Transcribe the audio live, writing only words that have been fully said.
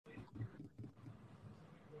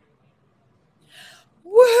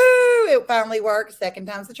finally works. Second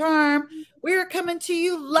time's the charm. We're coming to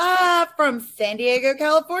you live from San Diego,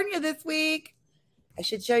 California this week. I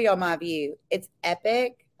should show y'all my view. It's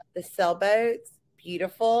epic. The sailboat's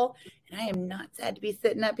beautiful. And I am not sad to be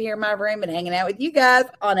sitting up here in my room and hanging out with you guys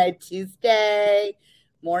on a Tuesday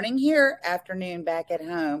morning here, afternoon back at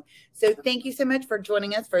home. So thank you so much for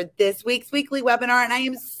joining us for this week's weekly webinar. And I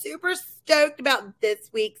am super stoked about this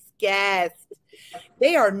week's guest.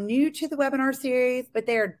 They are new to the webinar series, but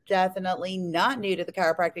they are definitely not new to the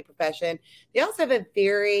chiropractic profession. They also have a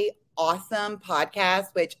very awesome podcast,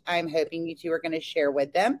 which I'm hoping you two are going to share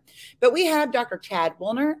with them. But we have Dr. Chad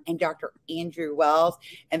Woolner and Dr. Andrew Wells,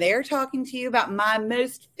 and they are talking to you about my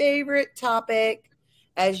most favorite topic.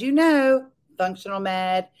 As you know, functional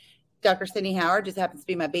med. Dr. Cindy Howard just happens to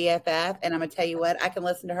be my BFF, and I'm going to tell you what, I can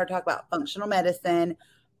listen to her talk about functional medicine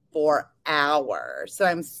for hours. So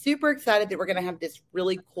I'm super excited that we're going to have this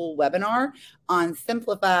really cool webinar on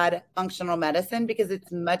simplified functional medicine because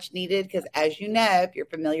it's much needed because, as you know, if you're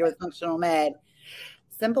familiar with functional med,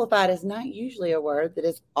 simplified is not usually a word that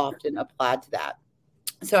is often applied to that.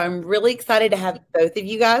 So I'm really excited to have both of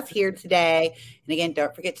you guys here today. And again,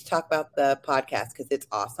 don't forget to talk about the podcast because it's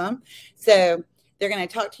awesome. So they're going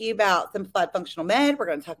to talk to you about Simplified Functional Med. We're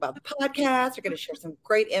going to talk about the podcast. We're going to share some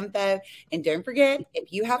great info. And don't forget,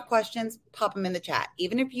 if you have questions, pop them in the chat.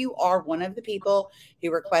 Even if you are one of the people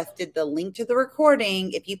who requested the link to the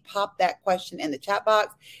recording, if you pop that question in the chat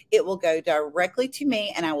box, it will go directly to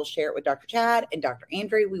me and I will share it with Dr. Chad and Dr.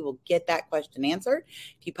 Andrew. We will get that question answered.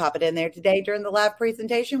 If you pop it in there today during the live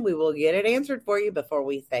presentation, we will get it answered for you before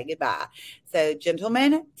we say goodbye. So,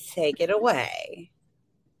 gentlemen, take it away.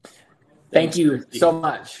 Thank you so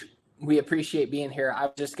much. We appreciate being here. I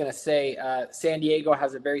was just going to say San Diego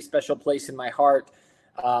has a very special place in my heart.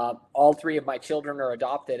 All three of my children are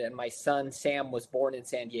adopted, and my son, Sam, was born in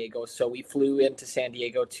San Diego. So we flew into San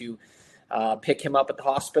Diego to pick him up at the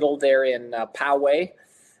hospital there in Poway.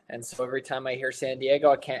 And so every time I hear San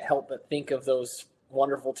Diego, I can't help but think of those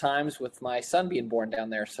wonderful times with my son being born down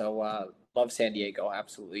there. So love San Diego,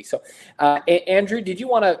 absolutely. So, Andrew, did you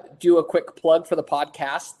want to do a quick plug for the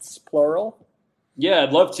podcasts, plural? Yeah,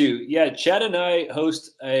 I'd love to. Yeah, Chad and I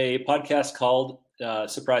host a podcast called,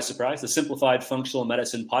 surprise, surprise, the Simplified Functional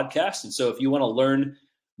Medicine Podcast. And so if you want to learn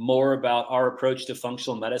more about our approach to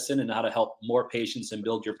functional medicine and how to help more patients and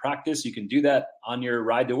build your practice, you can do that on your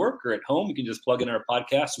ride to work or at home. You can just plug in our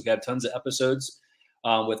podcast. We have tons of episodes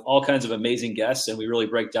with all kinds of amazing guests, and we really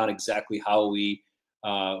break down exactly how we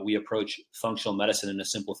approach functional medicine in a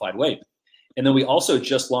simplified way. And then we also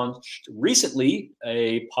just launched recently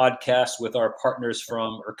a podcast with our partners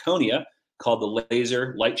from Erconia called the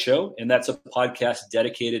Laser Light Show. And that's a podcast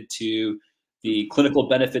dedicated to the clinical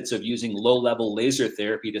benefits of using low-level laser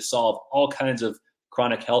therapy to solve all kinds of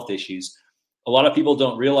chronic health issues. A lot of people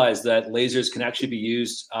don't realize that lasers can actually be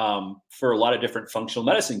used for a lot of different functional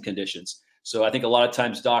medicine conditions. So I think a lot of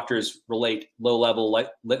times doctors relate low-level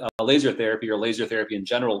laser therapy or laser therapy in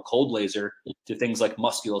general, cold laser, to things like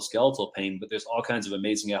musculoskeletal pain, but there's all kinds of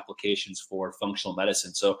amazing applications for functional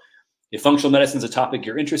medicine. So if functional medicine is a topic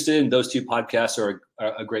you're interested in, those two podcasts are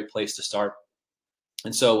a great place to start.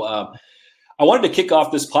 And so I wanted to kick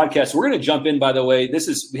off this podcast. We're going to jump in, by the way.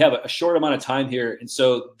 We have a short amount of time here. And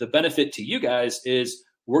so the benefit to you guys is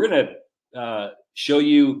we're going to show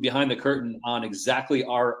you behind the curtain on exactly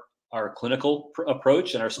our clinical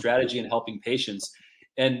approach and our strategy in helping patients.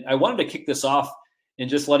 And I wanted to kick this off and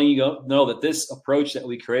just letting you know that this approach that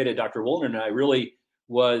we created, Dr. Woolner and I, really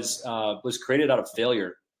was created out of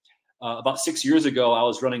failure. About 6 years ago, I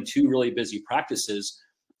was running two really busy practices,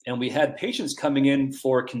 and we had patients coming in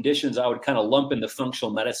for conditions I would kind of lump in the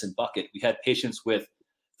functional medicine bucket. We had patients with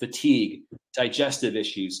fatigue, digestive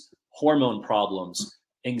issues, hormone problems,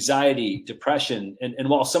 anxiety, depression. And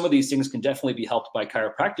while some of these things can definitely be helped by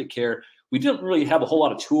chiropractic care, we didn't really have a whole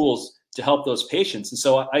lot of tools to help those patients. And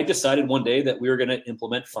so I decided one day that we were going to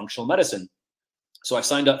implement functional medicine. So I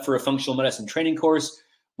signed up for a functional medicine training course,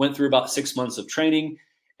 went through about 6 months of training.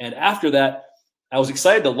 And after that, I was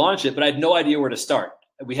excited to launch it, but I had no idea where to start.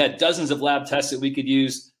 We had dozens of lab tests that we could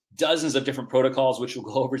use, dozens of different protocols, which we'll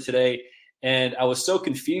go over today. And I was so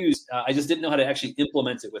confused. I just didn't know how to actually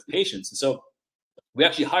implement it with patients. And so we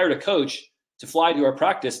actually hired a coach to fly to our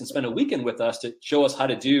practice and spend a weekend with us to show us how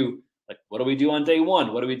to do, like, what do we do on day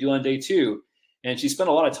one? What do we do on day two? And she spent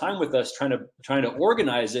a lot of time with us trying to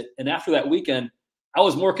organize it. And after that weekend, I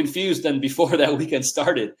was more confused than before that weekend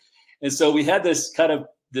started. And so we had this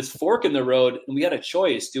fork in the road, and we had a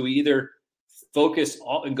choice. Do we either focus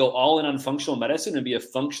and go all in on functional medicine and be a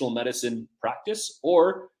functional medicine practice,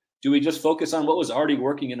 or do we just focus on what was already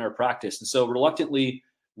working in our practice? And so reluctantly,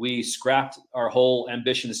 we scrapped our whole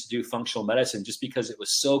ambitions to do functional medicine just because it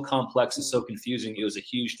was so complex and so confusing. It was a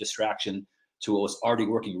huge distraction to what was already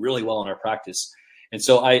working really well in our practice. And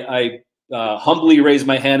so I humbly raise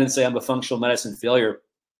my hand and say I'm a functional medicine failure.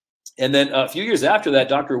 And then a few years after that,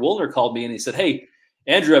 Dr. Woolner called me and he said, "Hey,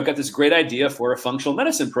 Andrew, I've got this great idea for a functional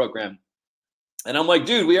medicine program." And I'm like,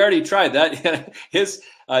 "Dude, we already tried that." His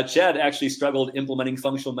Chad actually struggled implementing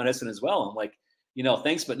functional medicine as well. I'm like,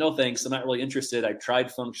 thanks, but no thanks. I'm not really interested. I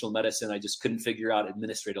tried functional medicine. I just couldn't figure out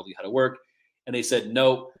administratively how to work. And they said,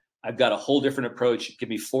 "No, I've got a whole different approach. Give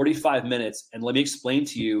me 45 minutes and let me explain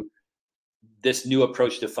to you this new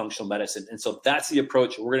approach to functional medicine." And so that's the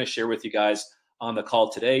approach we're going to share with you guys on the call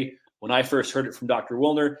today. When I first heard it from Dr.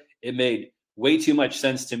 Woolner, it made way too much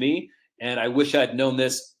sense to me. And I wish I'd known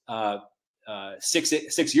this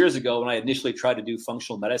 6 years ago when I initially tried to do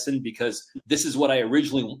functional medicine, because this is what I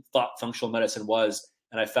originally thought functional medicine was.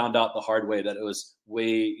 And I found out the hard way that it was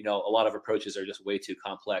way, a lot of approaches are just way too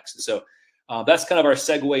complex. And so that's kind of our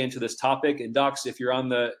segue into this topic. And docs, if you're on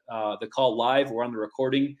the call live or on the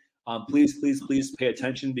recording, please pay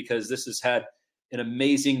attention, because this has had an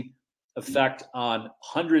amazing effect on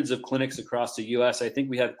hundreds of clinics across the U.S. I think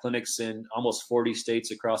we have clinics in almost 40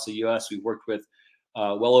 states across the U.S. We've worked with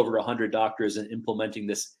well over 100 doctors in implementing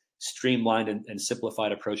this streamlined and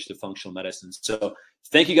simplified approach to functional medicine. So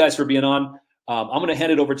thank you guys for being on. I'm going to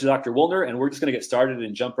hand it over to Dr. Woolner, and we're just going to get started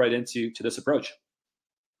and jump right into this approach.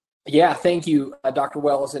 Yeah, thank you, Dr.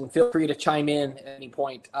 Wells, and feel free to chime in at any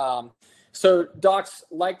point. So docs,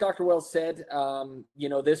 like Dr. Wells said,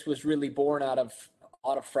 this was really born out of a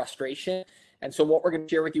lot of frustration. And so what we're going to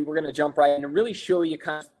share with you, we're going to jump right in and really show you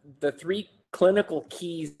kind of the 3 clinical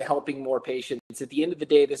keys to helping more patients. At the end of the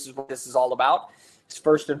day, this is what this is all about. It's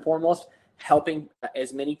first and foremost helping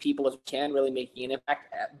as many people as we can, really making an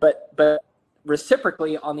impact. But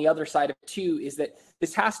reciprocally, on the other side of it too, is that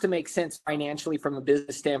this has to make sense financially from a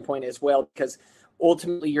business standpoint as well, because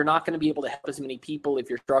ultimately you're not going to be able to help as many people if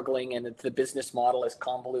you're struggling and the business model is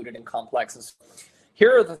convoluted and complex. And so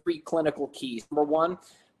here are the 3 clinical keys. Number 1,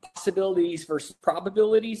 possibilities versus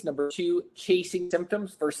probabilities. Number 2, chasing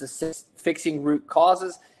symptoms versus fixing root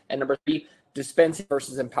causes. And number 3, dispensing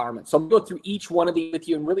versus empowerment. So I'm going to go through each one of these with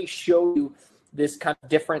you and really show you this kind of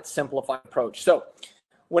different simplified approach. So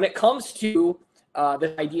when it comes to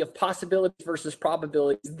the idea of possibilities versus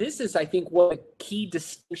probabilities, this is, I think, one of the key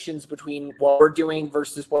distinctions between what we're doing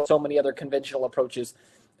versus what so many other conventional approaches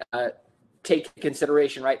take into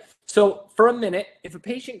consideration, right? So for a minute, if a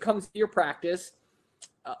patient comes to your practice,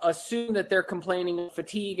 assume that they're complaining of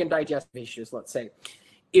fatigue and digestive issues, let's say.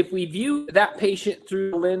 If we view that patient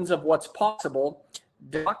through the lens of what's possible,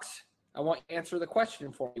 docs, I want you to answer the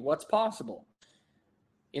question for me. What's possible?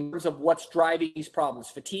 In terms of what's driving these problems,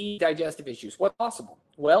 fatigue, digestive issues, what's possible?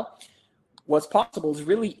 Well, what's possible is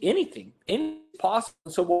really anything. Anything's possible.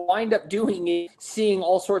 So we'll wind up doing it, seeing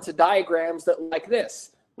all sorts of diagrams that like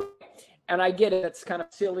this. And I get it, it's kind of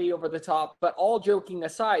silly, over the top, but all joking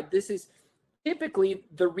aside, this is typically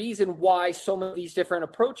the reason why so many of these different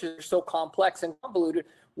approaches are so complex and convoluted,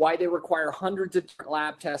 why they require hundreds of different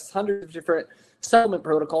lab tests, hundreds of different supplement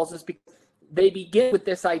protocols, is because they begin with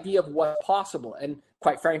this idea of what's possible. And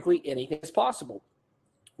quite frankly, anything is possible.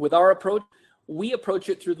 With our approach, we approach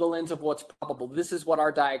it through the lens of what's probable. This is what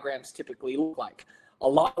our diagrams typically look like. A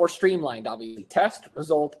lot more streamlined, obviously. Test,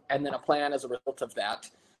 result, and then a plan as a result of that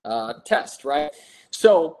test, right?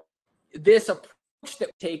 So this approach that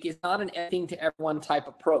we take is not an anything to everyone type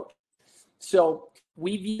approach. So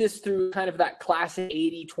we view this through kind of that classic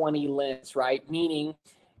 80-20 lens, right? Meaning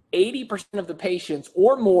 80% of the patients,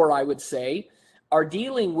 or more, I would say, are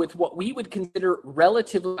dealing with what we would consider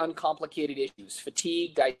relatively uncomplicated issues: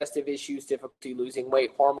 fatigue, digestive issues, difficulty losing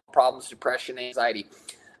weight, hormone problems, depression, anxiety.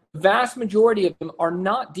 The vast majority of them are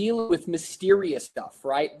not dealing with mysterious stuff,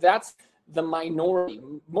 right? That's the minority.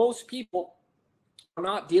 Most people are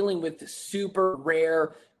not dealing with super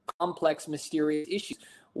rare, complex, mysterious issues.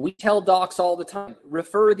 We tell docs all the time,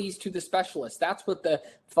 refer these to the specialist. That's what the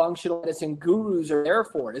functional medicine gurus are there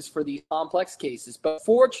for, is for these complex cases. But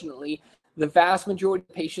fortunately, the vast majority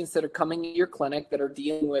of patients that are coming in your clinic that are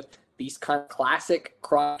dealing with these kind of classic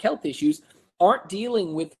chronic health issues aren't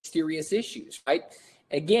dealing with mysterious issues, right?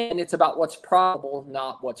 Again, it's about what's probable,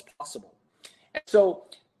 not what's possible. And so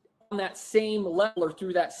on that same level, or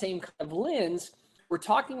through that same kind of lens, we're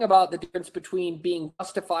talking about the difference between being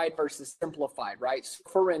justified versus simplified, right? So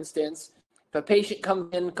for instance, if a patient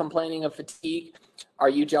comes in complaining of fatigue, are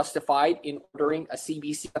you justified in ordering a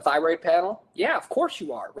CBC, a thyroid panel? Yeah, of course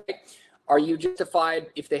you are, right? Are you justified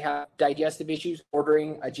if they have digestive issues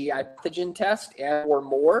ordering a GI pathogen test and or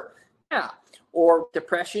more? Yeah. Or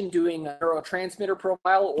depression, doing a neurotransmitter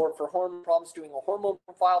profile, or for hormone problems, doing a hormone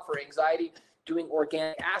profile, for anxiety, doing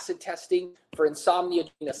organic acid testing, for insomnia,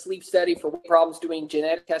 doing a sleep study, for weight problems, doing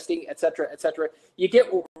genetic testing, et cetera, et cetera. You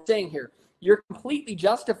get what we're saying here. You're completely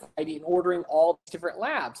justified in ordering all these different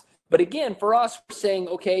labs. But again, for us, we're saying,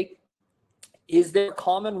 okay, is there a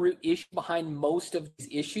common root issue behind most of these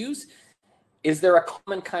issues? Is there a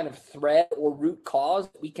common kind of thread or root cause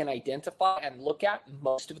that we can identify and look at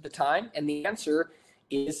most of the time? And the answer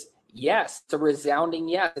is yes. It's a resounding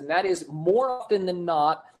yes. And that is more often than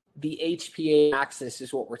not, the HPA axis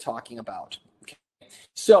is what we're talking about. Okay.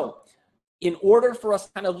 So in order for us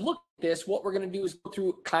to kind of look at this, what we're going to do is go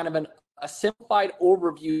through kind of a simplified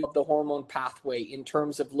overview of the hormone pathway in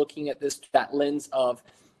terms of looking at that lens of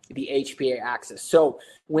the HPA axis. So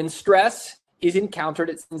when stress is encountered,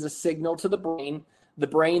 it sends a signal to the brain. The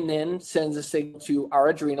brain then sends a signal to our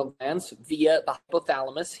adrenal glands via the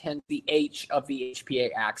hypothalamus, hence the H of the HPA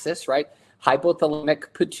axis, right?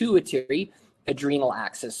 Hypothalamic pituitary adrenal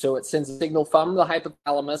axis. So it sends a signal from the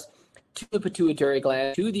hypothalamus to the pituitary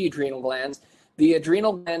gland, to the adrenal glands. The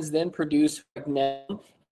adrenal glands then produce pregnenolone.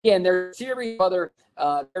 Again, there are a series of other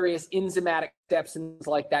various enzymatic steps and things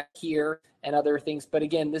like that here and other things. But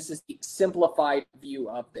again, this is the simplified view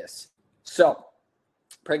of this. So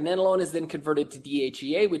pregnenolone is then converted to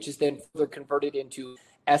DHEA, which is then further converted into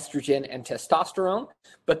estrogen and testosterone.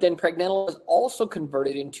 But then pregnenolone is also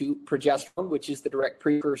converted into progesterone, which is the direct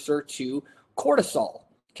precursor to cortisol.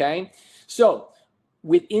 Okay. So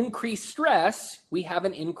with increased stress, we have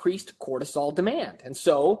an increased cortisol demand. And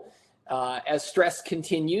so as stress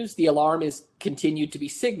continues, the alarm is continued to be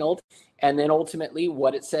signaled. And then ultimately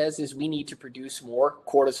what it says is we need to produce more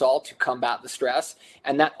cortisol to combat the stress.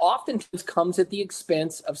 And that oftentimes comes at the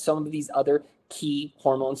expense of some of these other key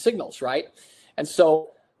hormone signals, right? And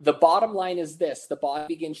so the bottom line is this: the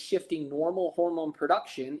body begins shifting normal hormone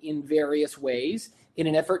production in various ways in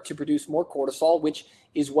an effort to produce more cortisol, which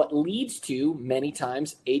is what leads to many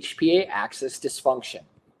times HPA axis dysfunction.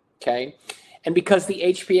 Okay. And because the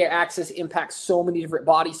HPA axis impacts so many different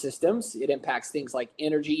body systems, it impacts things like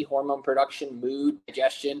energy, hormone production, mood,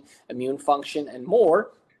 digestion, immune function, and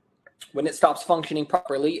more. When it stops functioning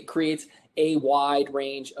properly, it creates a wide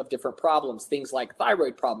range of different problems, things like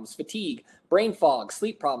thyroid problems, fatigue, brain fog,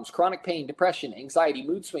 sleep problems, chronic pain, depression, anxiety,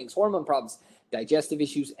 mood swings, hormone problems, digestive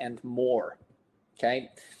issues, and more.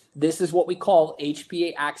 Okay. This is what we call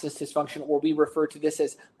HPA axis dysfunction, or we refer to this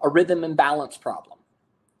as a rhythm imbalance problem.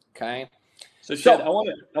 Okay. So, Chad, I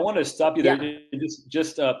want to stop you there and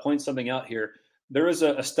just point something out here. There was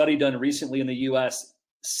a study done recently in the U.S.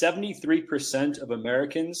 73% of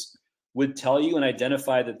Americans would tell you and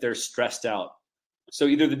identify that they're stressed out. So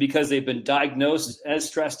either because they've been diagnosed as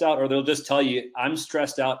stressed out, or they'll just tell you, I'm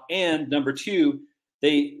stressed out. And number two,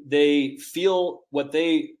 they feel what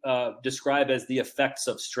they describe as the effects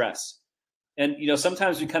of stress. And, you know,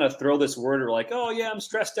 sometimes we kind of throw this word, or like, oh yeah, I'm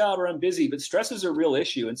stressed out, or I'm busy, but stress is a real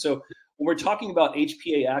issue. And so when we're talking about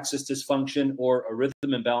HPA axis dysfunction or a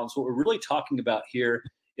rhythm imbalance, what we're really talking about here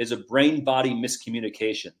is a brain-body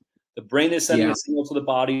miscommunication. The brain is sending a signal to the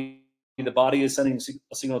body is sending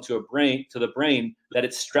a signal to the brain that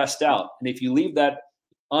it's stressed out. And if you leave that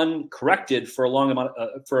uncorrected for a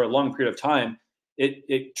long period of time,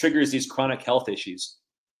 it triggers these chronic health issues.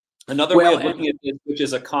 Another way of looking at this, which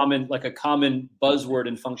is a common buzzword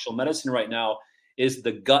in functional medicine right now, is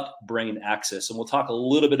the gut-brain axis. And we'll talk a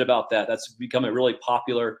little bit about that. That's become a really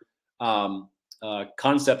popular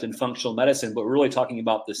concept in functional medicine, but we're really talking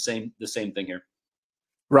about the same thing here.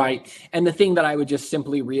 Right. And the thing that I would just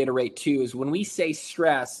simply reiterate too is when we say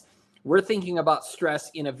stress, we're thinking about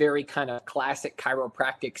stress in a very kind of classic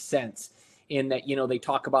chiropractic sense, in that, you know, they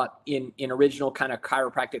talk about in original kind of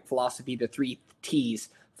chiropractic philosophy, the 3 T's: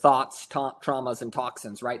 thoughts, traumas, and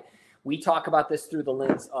toxins, right? We talk about this through the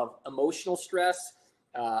lens of emotional stress,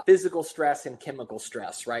 physical stress, and chemical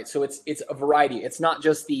stress, right? So it's a variety. It's not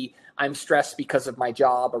just the I'm stressed because of my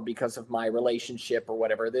job or because of my relationship or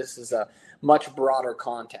whatever. This is a much broader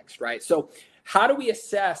context, right? So how do we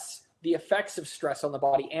assess the effects of stress on the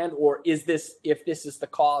body, and or if this is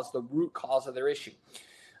the root cause of their issue?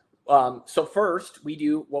 So first, we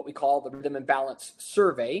do what we call the rhythm imbalance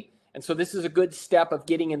survey. And so this is a good step of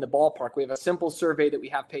getting in the ballpark. We have a simple survey that we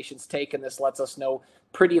have patients take, and this lets us know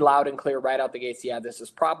pretty loud and clear right out the gates, yeah, this is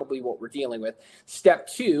probably what we're dealing with. Step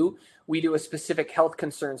 2, we do a specific health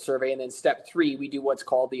concern survey. And then step 3, we do what's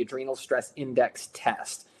called the adrenal stress index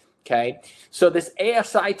test. Okay. So this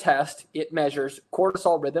ASI test, it measures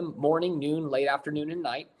cortisol rhythm, morning, noon, late afternoon, and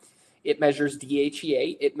night. It measures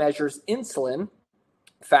DHEA. It measures insulin.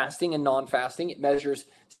 fasting and non-fasting. It measures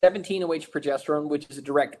 17-OH progesterone, which is a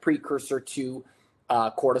direct precursor to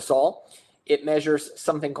cortisol. It measures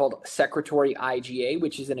something called secretory IgA,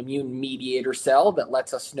 which is an immune mediator cell that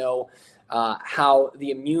lets us know how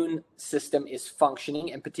the immune system is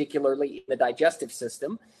functioning, and particularly in the digestive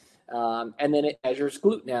system. And then it measures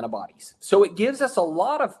gluten antibodies. So it gives us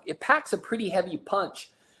it packs a pretty heavy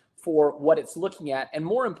punch for what it's looking at. And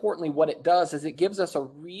more importantly, what it does is it gives us a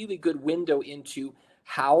really good window into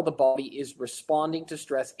how the body is responding to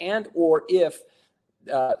stress, and or if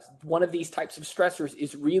one of these types of stressors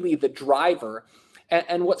is really the driver.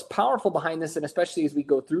 And what's powerful behind this, and especially as we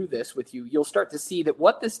go through this with you, you'll start to see that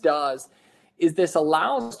what this does is this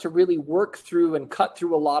allows us to really work through and cut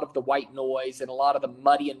through a lot of the white noise and a lot of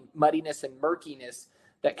the muddiness and murkiness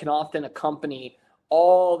that can often accompany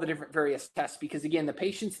all the different various tests. Because again, the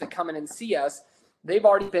patients that come in and see us, they've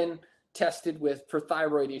already been tested for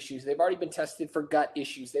thyroid issues. They've already been tested for gut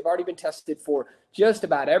issues. They've already been tested for just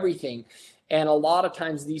about everything. And a lot of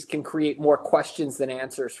times these can create more questions than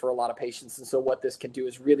answers for a lot of patients. And so what this can do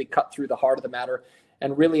is really cut through the heart of the matter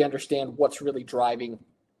and really understand what's really driving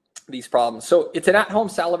these problems. So it's an at-home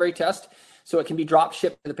salivary test. So it can be drop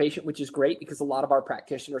shipped to the patient, which is great because a lot of our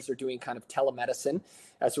practitioners are doing kind of telemedicine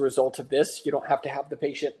as a result of this. You don't have to have the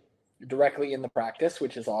patient directly in the practice,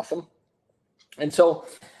 which is awesome. And so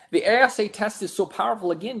the ASA test is so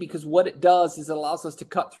powerful, again, because what it does is it allows us to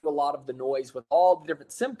cut through a lot of the noise with all the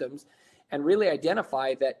different symptoms and really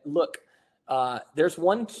identify that, look, there's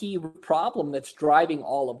one key problem that's driving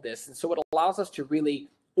all of this. And so it allows us to really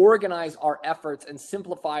organize our efforts and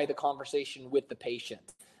simplify the conversation with the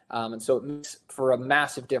patient. And so it makes for a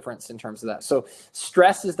massive difference in terms of that. So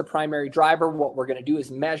stress is the primary driver. What we're going to do is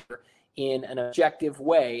measure in an objective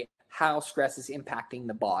way how stress is impacting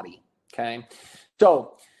the body. Okay.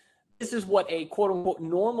 So this is what a quote unquote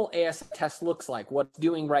normal ASA test looks like. What it's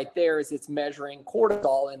doing right there is it's measuring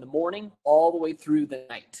cortisol in the morning all the way through the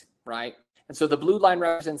night, right? And so the blue line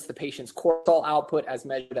represents the patient's cortisol output as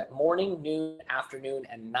measured at morning, noon, afternoon,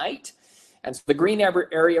 and night. And so the green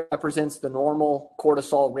area represents the normal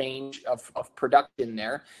cortisol range of production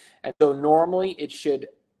there. And so normally it should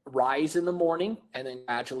rise in the morning and then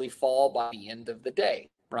gradually fall by the end of the day,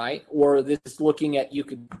 right? Or this is looking at, you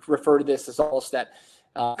could refer to this as almost that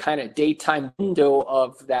kind of daytime window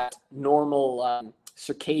of that normal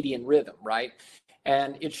circadian rhythm, right?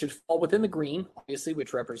 And it should fall within the green, obviously,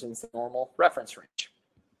 which represents the normal reference range.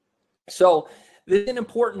 So this is an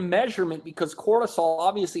important measurement because cortisol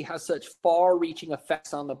obviously has such far-reaching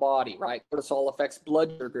effects on the body, right? Cortisol affects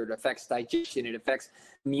blood sugar, it affects digestion, it affects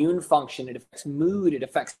immune function, it affects mood, it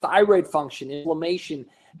affects thyroid function, inflammation,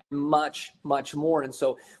 much, much more. And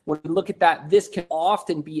so when we look at that, this can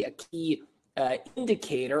often be a key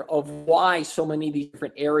indicator of why so many of these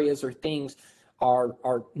different areas or things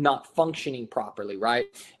are not functioning properly, right?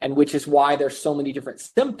 And which is why there's so many different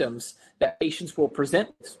symptoms that patients will present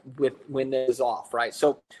with when this is off, right?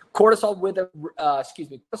 So cortisol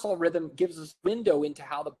rhythm gives us window into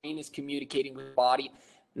how the brain is communicating with the body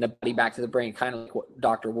and the body back to the brain, kind of like what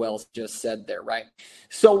Dr. Wells just said there, right?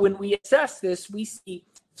 So when we assess this, we see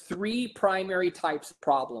three primary types of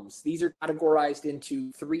problems. These are categorized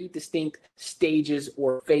into three distinct stages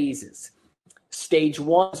or phases. Stage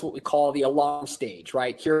one is what we call the alarm stage,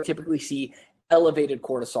 right? Here we typically see elevated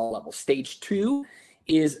cortisol levels. Stage two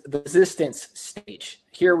is the resistance stage.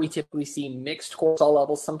 Here we typically see mixed cortisol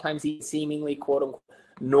levels, sometimes even seemingly quote unquote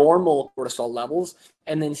normal cortisol levels.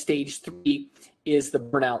 And then stage three is the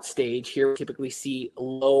burnout stage. Here we typically see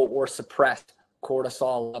low or suppressed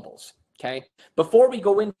cortisol levels. Okay. Before we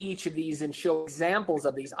go into each of these and show examples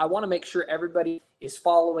of these, I want to make sure everybody is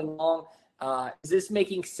following along. Is this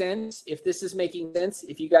making sense? If this is making sense,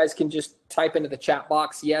 if you guys can just type into the chat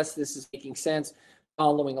box, yes, this is making sense,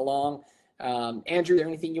 following along. Andrew, is there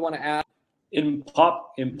anything you want to add? In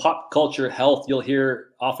pop culture health, you'll hear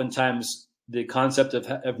oftentimes the concept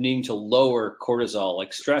of needing to lower cortisol.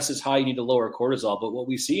 Like stress is high, you need to lower cortisol. But what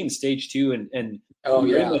we see in stage two and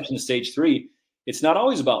very much in stage three, it's not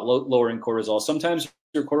always about lowering cortisol. Sometimes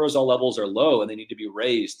your cortisol levels are low and they need to be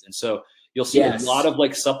raised. And so you'll see a lot of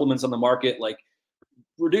like supplements on the market, like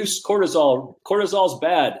reduce cortisol. Cortisol's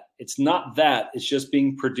bad. It's not that. It's just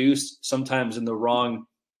being produced sometimes in the wrong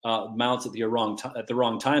amounts at the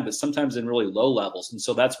wrong time, but sometimes in really low levels. And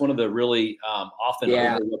so that's one of the really often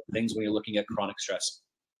overlooked things when you're looking at chronic stress.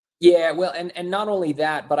 Yeah, well, and not only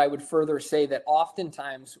that, but I would further say that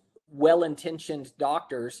oftentimes well-intentioned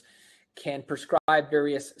doctors can prescribe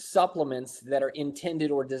various supplements that are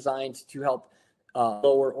intended or designed to help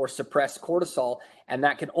lower or suppress cortisol, and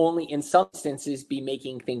that can only in some instances be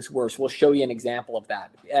making things worse. We'll show you an example of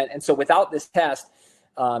that. And so without this test,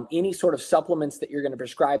 any sort of supplements that you're going to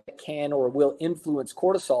prescribe that can or will influence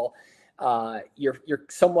cortisol, you're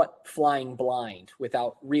somewhat flying blind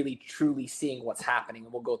without really truly seeing what's happening.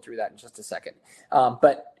 And we'll go through that in just a second.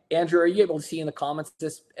 But Andrew, are you able to see in the comments,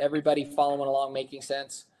 is everybody following along, making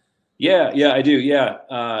sense? Yeah, I do.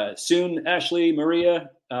 Yeah. Soon, Ashley, Maria,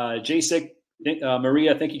 Jasik,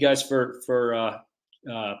 Maria, thank you guys for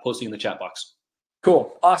posting in the chat box.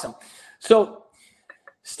 Cool. Awesome. So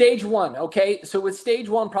stage one. Okay. So with stage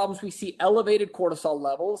one problems, we see elevated cortisol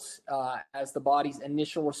levels as the body's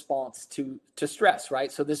initial response to stress,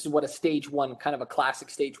 right? So this is what a stage one, kind of a classic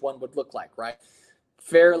stage one would look like, right?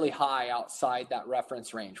 Fairly high outside that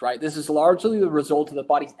reference range, right? This is largely the result of the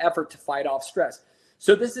body's effort to fight off stress.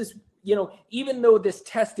 So this is, even though this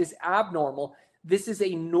test is abnormal, this is a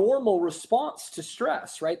normal response to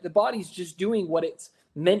stress, right? The body's just doing what it's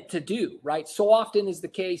meant to do, right? So often is the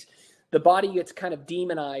case, the body gets kind of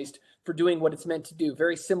demonized for doing what it's meant to do.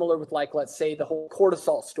 Very similar with, like, let's say the whole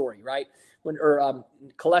cortisol story, right?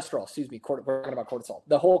 Cholesterol, excuse me, we're talking about cortisol.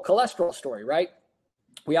 The whole cholesterol story, right?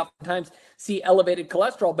 We oftentimes see elevated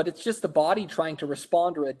cholesterol, but it's just the body trying to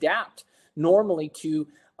respond or adapt normally to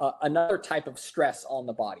another type of stress on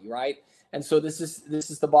the body, right? And so this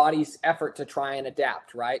is the body's effort to try and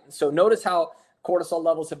adapt, right? And so notice how cortisol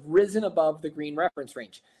levels have risen above the green reference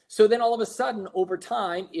range. So then all of a sudden, over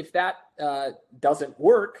time, if that doesn't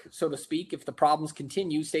work, so to speak, if the problems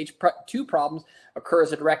continue, stage 2 problems occur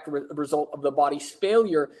as a direct result of the body's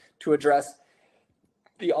failure to address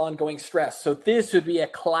the ongoing stress. So this would be a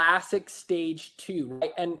classic stage 2,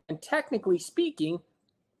 right? And technically speaking,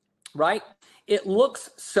 right, it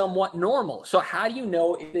looks somewhat normal. So how do you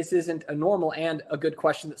know if this isn't a normal? And a good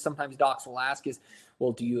question that sometimes docs will ask is,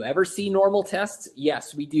 well, do you ever see normal tests?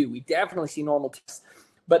 Yes, we do. We definitely see normal tests.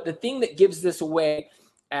 But the thing that gives this away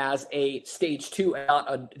as a stage 2 and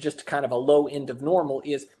not just kind of a low end of normal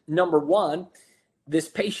is, number one, this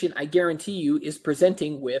patient, I guarantee you, is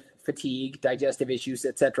presenting with fatigue, digestive issues,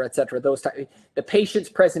 et cetera, et cetera. The patient's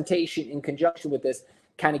presentation in conjunction with this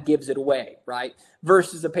kind of gives it away, right?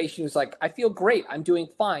 Versus a patient who's like, I feel great, I'm doing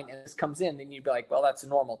fine, and this comes in, then you'd be like, well, that's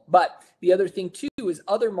normal. But the other thing too is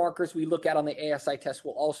other markers we look at on the ASI test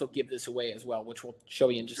will also give this away as well, which we'll show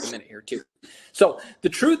you in just a minute here too. So the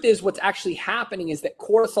truth is, what's actually happening is that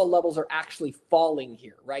cortisol levels are actually falling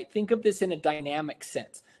here, right? Think of this in a dynamic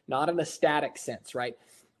sense, not in a static sense, right?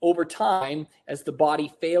 Over time, as the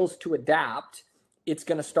body fails to adapt, it's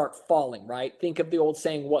going to start falling, right? Think of the old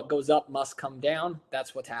saying, what goes up must come down.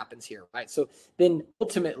 That's what happens here, right? So then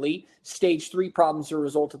ultimately, stage 3 problems are a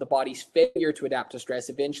result of the body's failure to adapt to stress.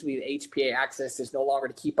 Eventually, the HPA axis is no longer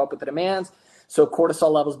to keep up with the demands. So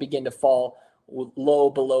cortisol levels begin to fall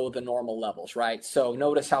low below the normal levels, right? So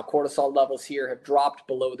notice how cortisol levels here have dropped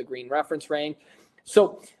below the green reference range.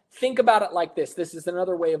 So think about it like this. This is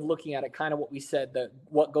another way of looking at it, kind of what we said, that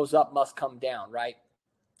what goes up must come down, right?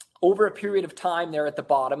 Over a period of time there at the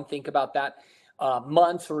bottom, think about that,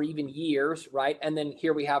 months or even years, right? And then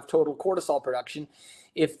here we have total cortisol production.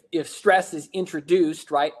 If stress is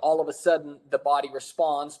introduced, right, all of a sudden the body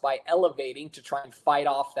responds by elevating to try and fight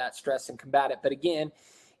off that stress and combat it. But again,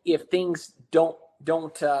 if things don't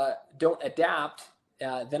adapt,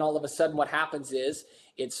 then all of a sudden what happens is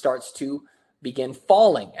it starts to begin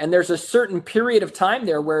falling. And there's a certain period of time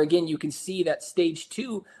there where, again, you can see that stage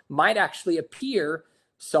 2 might actually appear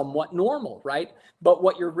somewhat normal, right? But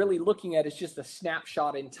what you're really looking at is just a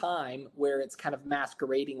snapshot in time where it's kind of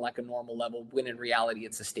masquerading like a normal level, when in reality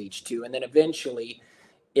it's a stage 2. And then eventually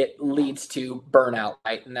it leads to burnout,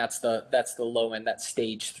 right? And that's the low end, that's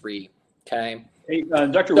stage 3. Okay. Hey,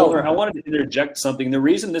 Dr. Wilner, I wanted to interject something. The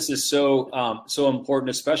reason this is so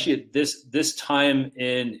important, especially at this time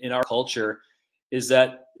in our culture, is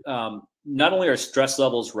that not only are stress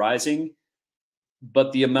levels rising,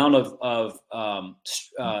 but the amount of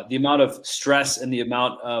stress and the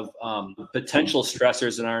amount of potential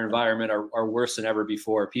stressors in our environment are worse than ever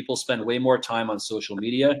before. People spend way more time on social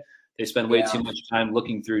media. They spend way too much time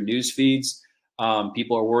looking through news feeds.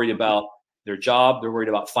 People are worried about their job. They're worried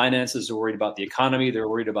about finances. They're worried about the economy. They're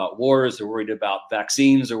worried about wars. They're worried about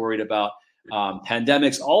vaccines. They're worried about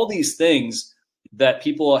pandemics. All these things that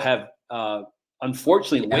people have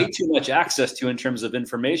unfortunately way too much access to in terms of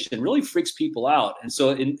information really freaks people out. And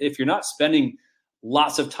so if you're not spending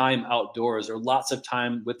lots of time outdoors or lots of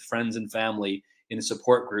time with friends and family in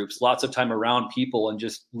support groups, lots of time around people and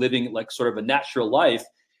just living like sort of a natural life,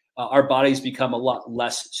 our bodies become a lot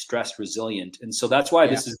less stress resilient. And so that's why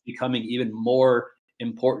this is becoming even more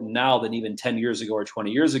important now than even 10 years ago or 20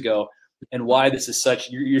 years ago. And why this is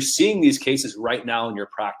such, you're seeing these cases right now in your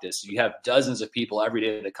practice. You have dozens of people every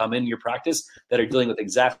day that come in your practice that are dealing with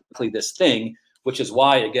exactly this thing, which is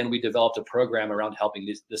why, again, we developed a program around helping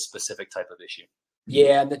this specific type of issue.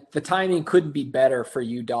 Yeah, the timing couldn't be better for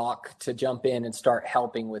you, Doc, to jump in and start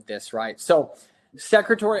helping with this, right? So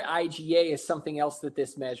secretory IgA is something else that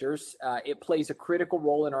this measures. It plays a critical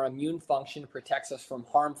role in our immune function, protects us from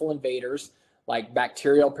harmful invaders like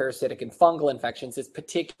bacterial, parasitic, and fungal infections. It's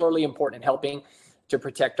particularly important in helping to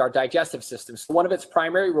protect our digestive system. So one of its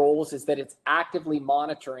primary roles is that it's actively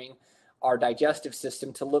monitoring our digestive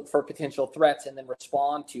system to look for potential threats and then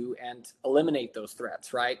respond to and eliminate those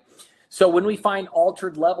threats, right? So when we find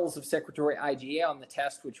altered levels of secretory IgA on the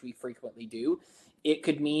test, which we frequently do, it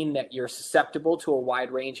could mean that you're susceptible to a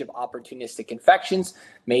wide range of opportunistic infections.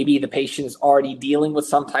 Maybe the patient is already dealing with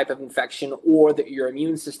some type of infection, or that your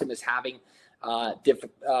immune system is having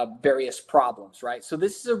various problems, right? So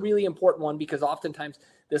this is a really important one because oftentimes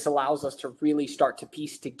this allows us to really start to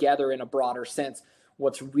piece together in a broader sense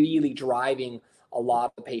what's really driving a lot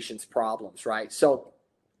of the patient's problems, right? So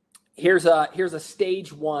here's a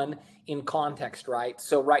stage 1 in context, right?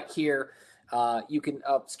 So right here, you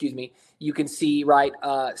can see, right,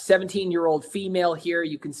 17-year-old female here.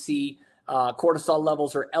 You can see cortisol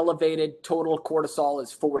levels are elevated. Total cortisol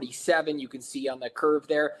is 47. You can see on the curve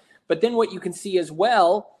there. But then what you can see as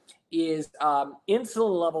well is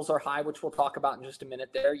insulin levels are high, which we'll talk about in just a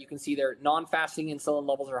minute there. You can see their non-fasting insulin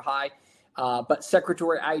levels are high, but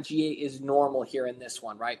secretory IgA is normal here in this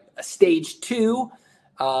one, right? A stage 2,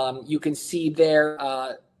 you can see there,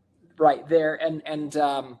 right there, and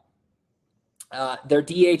their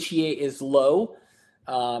DHEA is low.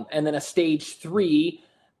 And then a stage 3,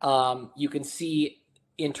 you can see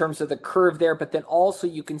in terms of the curve there, but then also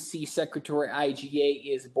you can see secretory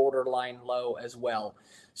IgA is borderline low as well.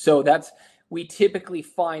 So we typically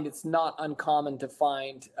find it's not uncommon to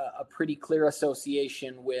find a pretty clear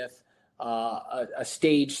association with a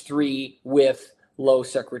stage 3 with low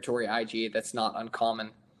secretory IgA. That's not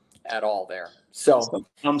uncommon at all there. So something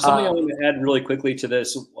I want to add really quickly to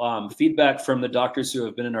this, feedback from the doctors who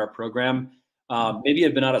have been in our program, maybe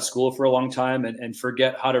have been out of school for a long time and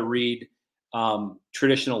forget how to read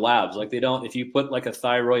traditional labs. Like if you put like a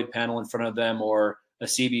thyroid panel in front of them or a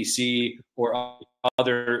CBC or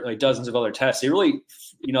other, like dozens of other tests, they really,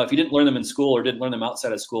 if you didn't learn them in school or didn't learn them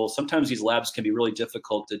outside of school, sometimes these labs can be really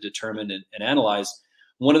difficult to determine and analyze.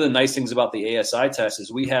 One of the nice things about the ASI test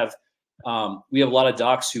is we have a lot of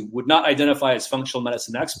docs who would not identify as functional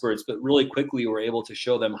medicine experts, but really quickly were able to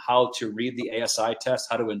show them how to read the ASI test,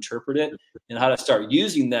 how to interpret it, and how to start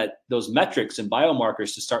using those metrics and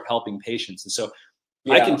biomarkers to start helping patients. And so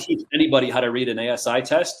I can teach anybody how to read an ASI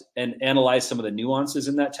test and analyze some of the nuances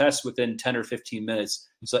in that test within 10 or 15 minutes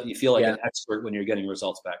so that you feel like an expert when you're getting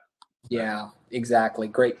results back. Yeah, exactly.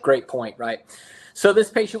 Great point, right? So this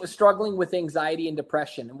patient was struggling with anxiety and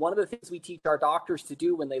depression. And one of the things we teach our doctors to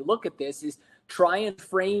do when they look at this is try and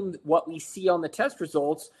frame what we see on the test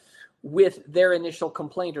results with their initial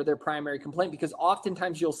complaint or their primary complaint, because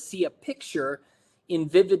oftentimes you'll see a picture in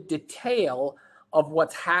vivid detail of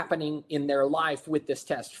what's happening in their life with this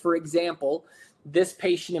test. For example, this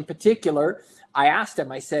patient in particular, I asked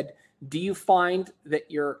him, I said, do you find that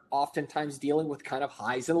you're oftentimes dealing with kind of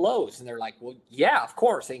highs and lows? And they're like, well, yeah, of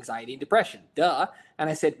course, anxiety and depression, duh. And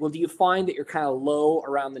I said, well, do you find that you're kind of low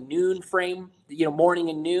around the noon frame, morning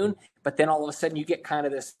and noon, but then all of a sudden you get kind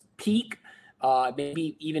of this peak,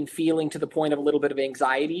 maybe even feeling to the point of a little bit of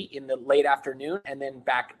anxiety in the late afternoon and then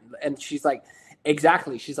back. And she's like,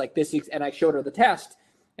 exactly. She's like, this is, and I showed her the test.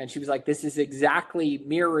 And she was like, this is exactly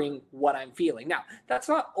mirroring what I'm feeling. Now, that's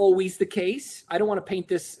not always the case. I don't want to paint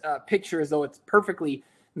this picture as though it's perfectly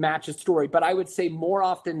matches story, but I would say more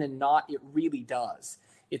often than not, it really does.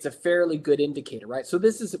 It's a fairly good indicator, right? So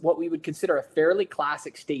this is what we would consider a fairly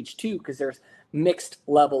classic stage 2 because there's mixed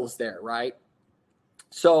levels there, right?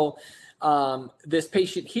 So this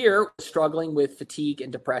patient here was struggling with fatigue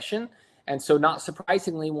and depression. And so not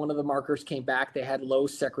surprisingly, one of the markers came back. They had low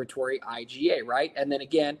secretory IgA, right? And then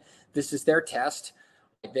again, this is their test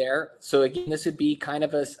right there. So again, this would be kind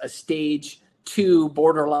of a stage 2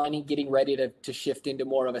 borderline, getting ready to shift into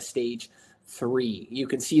more of a stage 3. You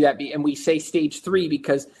can see that, and we say stage 3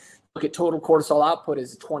 because look at total cortisol output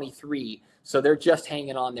is 23. So they're just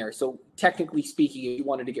hanging on there. So technically speaking, if you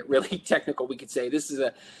wanted to get really technical, we could say this is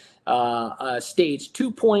a stage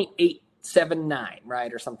 2.879,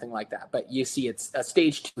 right? Or something like that. But you see it's a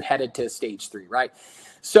stage 2 headed to stage 3, right?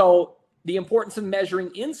 So the importance of measuring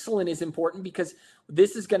insulin is important because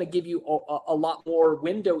this is going to give you a lot more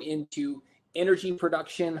window into energy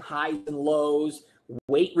production, highs and lows.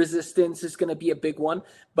 Weight resistance is going to be a big one.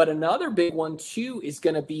 But another big one too is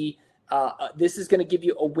going to be, this is going to give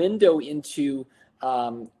you a window into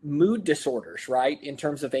mood disorders, right? In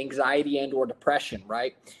terms of anxiety and or depression,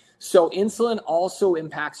 right? So insulin also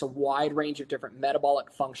impacts a wide range of different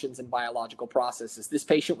metabolic functions and biological processes. This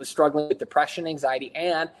patient was struggling with depression, anxiety,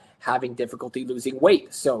 and having difficulty losing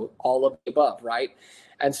weight. So all of the above, right?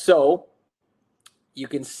 And so you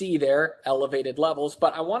can see there elevated levels,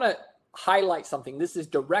 but I want to highlight something. This is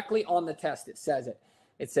directly on the test. It says it.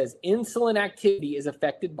 It says insulin activity is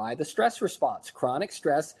affected by the stress response. Chronic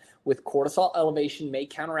stress with cortisol elevation may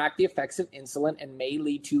counteract the effects of insulin and may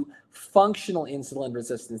lead to functional insulin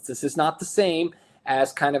resistance. This is not the same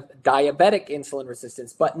as kind of diabetic insulin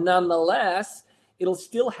resistance, but nonetheless, it'll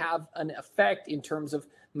still have an effect in terms of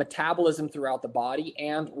metabolism throughout the body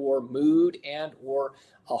and or mood and or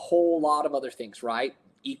a whole lot of other things, right?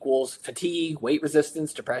 Equals fatigue, weight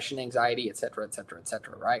resistance, depression, anxiety, et cetera,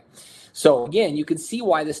 right? So again, you can see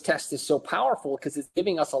why this test is so powerful because it's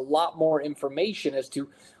giving us a lot more information as to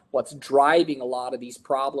what's driving a lot of these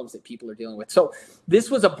problems that people are dealing with. So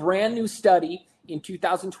this was a brand new study in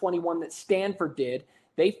 2021 that Stanford did.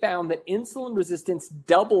 They found that insulin resistance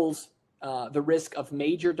doubles the risk of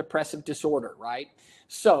major depressive disorder, right?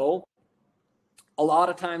 So a lot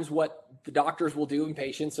of times what the doctors will do in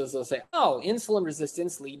patients is they'll say, oh, insulin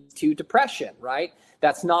resistance leads to depression, right?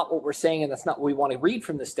 That's not what we're saying, and that's not what we want to read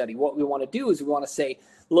from the study. What we want to do is we want to say,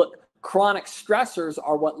 look, chronic stressors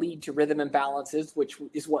are what lead to rhythm imbalances, which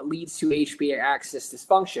is what leads to HPA axis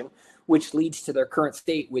dysfunction, which leads to their current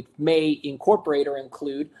state, which may incorporate or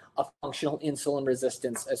include a functional insulin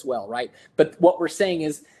resistance as well, right? But what we're saying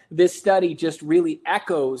is this study just really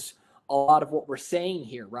echoes a lot of what we're saying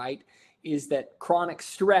here, right? Is that chronic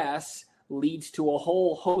stress leads to a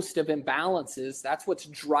whole host of imbalances. That's what's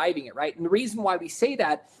driving it, right? And the reason why we say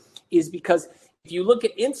that is because if you look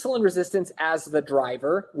at insulin resistance as the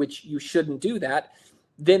driver, which you shouldn't do that,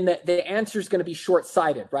 then the answer is going to be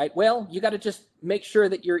short-sighted, right? Well, you got to just make sure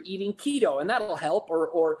that you're eating keto and that'll help,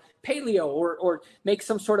 or paleo, or make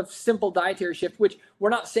some sort of simple dietary shift, which we're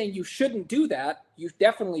not saying you shouldn't do that. You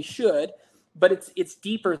definitely should, but it's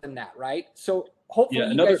deeper than that, right? So hopefully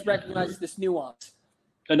you guys recognize this nuance.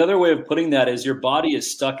 Another way of putting that is your body is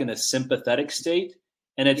stuck in a sympathetic state,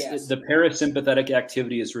 and it's the parasympathetic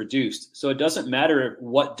activity is reduced. So it doesn't matter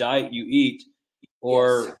what diet you eat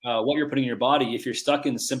or what you're putting in your body. If you're stuck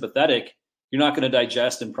in sympathetic, you're not going to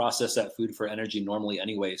digest and process that food for energy normally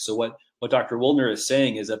anyway. So what Dr. Woolner is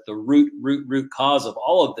saying is that the root cause of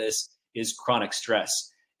all of this is chronic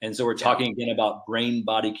stress. And so we're talking again about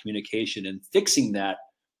brain-body communication, and fixing that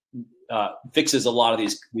fixes a lot of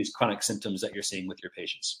these chronic symptoms that you're seeing with your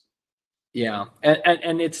patients. Yeah,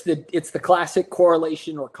 and it's the classic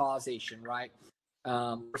correlation or causation, right?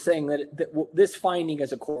 We're saying that this finding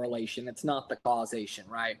is a correlation. It's not the causation,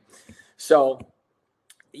 right? So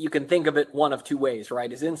you can think of it one of two ways,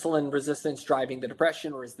 right? Is insulin resistance driving the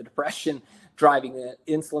depression, or is the depression driving the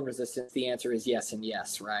insulin resistance? The answer is yes and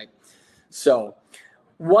yes, right? So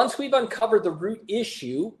once we've uncovered the root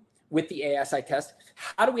issue with the ASI test,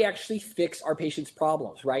 how do we actually fix our patients'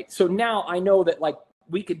 problems, right? So now I know that like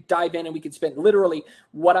we could dive in and we could spend literally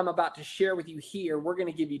what I'm about to share with you here. We're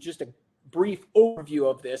going to give you just a brief overview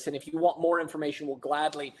of this. And if you want more information, we'll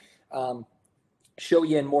gladly show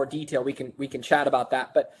you in more detail. We can chat about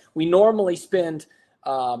that. But we normally spend,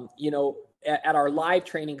 at our live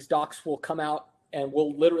trainings, docs will come out and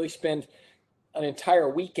we'll literally spend an entire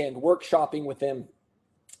weekend workshopping with them,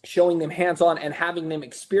 showing them hands-on and having them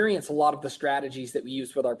experience a lot of the strategies that we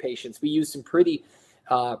use with our patients. We use some pretty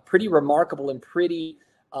remarkable and pretty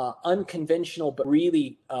unconventional, but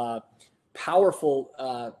really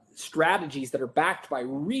powerful strategies that are backed by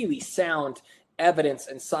really sound evidence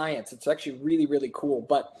and science. It's actually really, really cool.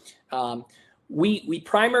 But we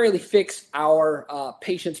primarily fix our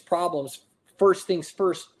patients' problems first things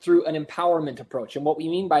first through an empowerment approach. And what we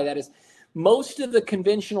mean by that is most of the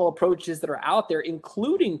conventional approaches that are out there,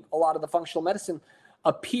 including a lot of the functional medicine,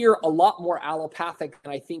 appear a lot more allopathic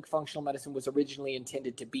than I think functional medicine was originally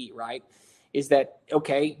intended to be, right? Is that,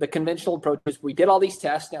 okay, the conventional approach is we did all these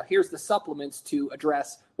tests. Now here's the supplements to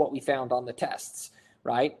address what we found on the tests,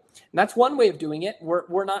 right? And that's one way of doing it.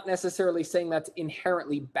 We're not necessarily saying that's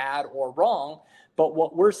inherently bad or wrong, but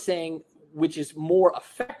what we're saying, which is more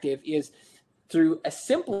effective, is through a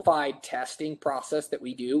simplified testing process that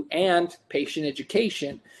we do and patient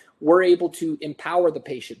education, we're able to empower the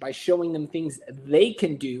patient by showing them things they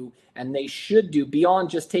can do and they should do beyond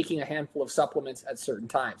just taking a handful of supplements at certain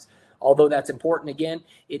times. Although that's important, again,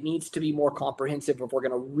 it needs to be more comprehensive if we're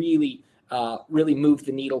going to really move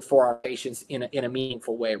the needle for our patients in a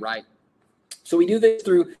meaningful way, right? So we do this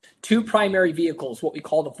through two primary vehicles, what we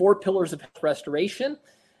call the 4 pillars of health restoration.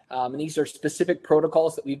 And these are specific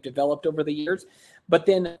protocols that we've developed over the years. But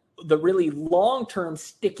then the really long-term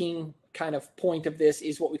sticking kind of point of this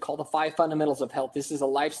is what we call the 5 fundamentals of health. This is a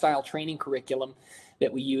lifestyle training curriculum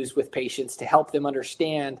that we use with patients to help them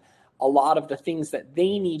understand a lot of the things that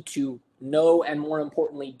they need to know and, more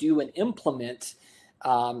importantly, do and implement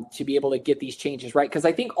to be able to get these changes right. Because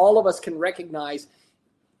I think all of us can recognize,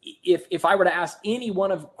 if I were to ask any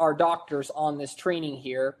one of our doctors on this training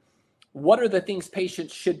here, what are the things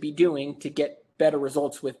patients should be doing to get better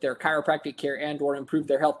results with their chiropractic care and or improve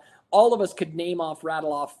their health, all of us could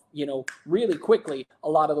rattle off, really quickly a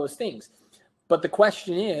lot of those things. But the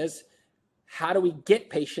question is, how do we get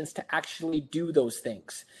patients to actually do those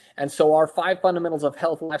things? And so our 5 fundamentals of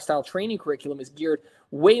health lifestyle training curriculum is geared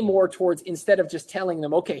way more towards, instead of just telling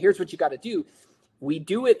them, okay, here's what you got to do, we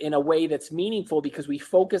do it in a way that's meaningful because we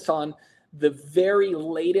focus on the very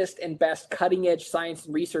latest and best cutting edge science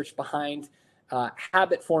and research behind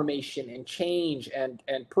habit formation and change and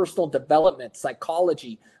personal development,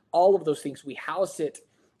 psychology, all of those things. We house it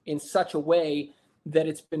in such a way that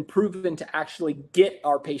it's been proven to actually get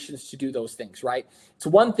our patients to do those things, right? It's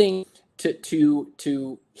one thing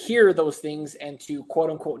to hear those things and to quote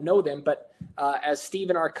unquote know them, but as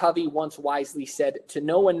Stephen R. Covey once wisely said, to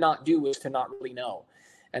know and not do is to not really know.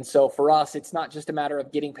 And so for us, it's not just a matter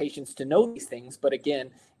of getting patients to know these things, but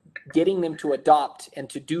again, getting them to adopt and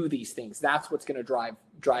to do these things. That's what's going to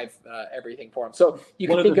drive everything for them. So you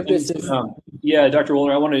can think of this as... Yeah, Dr.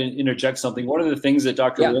 Woolner, I want to interject something. One of the things that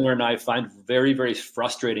Dr. Woolner and I find very, very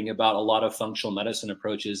frustrating about a lot of functional medicine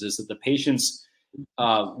approaches is that the patients,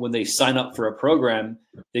 when they sign up for a program,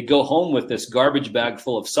 they go home with this garbage bag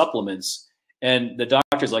full of supplements. And the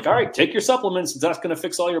doctor's like, all right, take your supplements. That's going to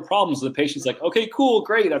fix all your problems. And the patient's like, okay, cool,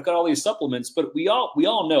 great. I've got all these supplements. But we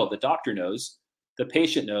all know, the doctor knows, the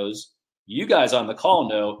patient knows, you guys on the call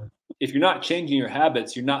know, if you're not changing your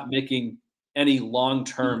habits, you're not making any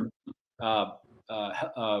long-term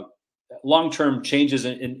changes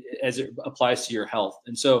as it applies to your health.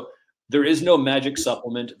 And so there is no magic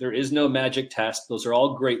supplement. There is no magic test. Those are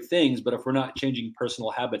all great things. But if we're not changing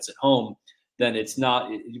personal habits at home, then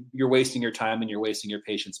you're wasting your time and you're wasting your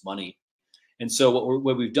patient's money. And so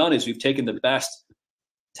what we've done is we've taken the best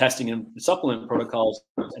testing and supplement protocols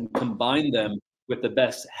and combined them with the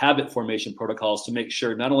best habit formation protocols to make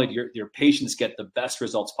sure not only do your patients get the best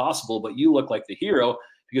results possible, but you look like the hero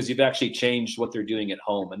because you've actually changed what they're doing at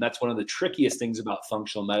home. And that's one of the trickiest things about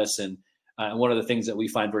functional medicine. And one of the things that we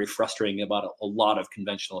find very frustrating about a lot of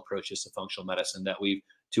conventional approaches to functional medicine that we've,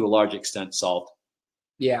 to a large extent, solved.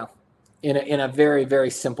 Yeah. In a very,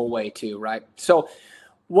 very simple way too, right? So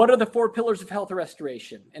what are the 4 pillars of health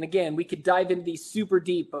restoration? And again, we could dive into these super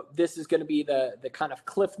deep, but this is going to be the kind of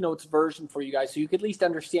Cliff Notes version for you guys so you can at least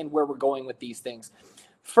understand where we're going with these things.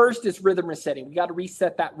 First is rhythm resetting. We got to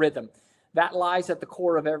reset that rhythm. That lies at the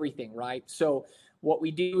core of everything, right? So what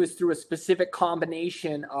we do is through a specific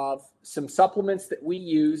combination of some supplements that we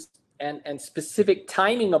use and specific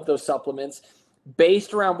timing of those supplements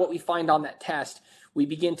based around what we find on that test, we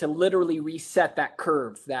begin to literally reset that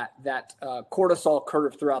curve, that cortisol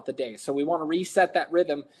curve throughout the day. So we want to reset that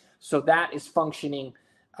rhythm so that is functioning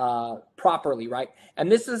properly, right? And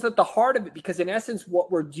this is at the heart of it because in essence, what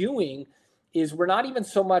we're doing is we're not even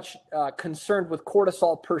so much concerned with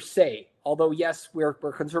cortisol per se, although yes, we're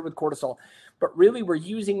concerned with cortisol, but really we're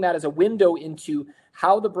using that as a window into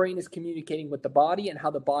how the brain is communicating with the body and how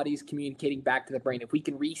the body is communicating back to the brain. If we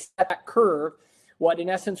can reset that curve, what in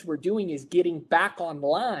essence we're doing is getting back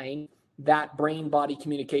online that brain-body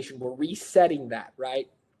communication. We're resetting that, right?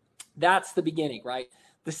 That's the beginning, right?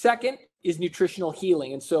 The second is nutritional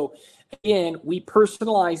healing. And so again, we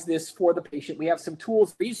personalize this for the patient. We have some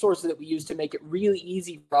tools, resources that we use to make it really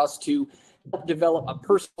easy for us to develop a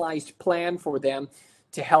personalized plan for them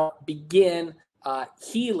to help begin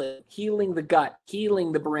healing the gut,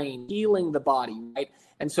 healing the brain, healing the body, right?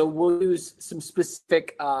 And so we'll use some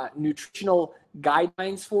specific nutritional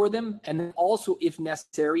guidelines for them. And then also, if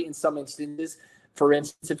necessary, in some instances, for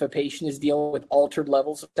instance, if a patient is dealing with altered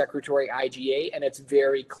levels of secretory IgA, and it's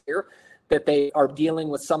very clear that they are dealing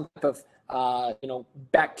with some type of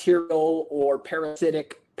bacterial or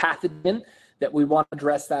parasitic pathogen, that we want to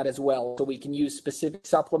address that as well. So we can use specific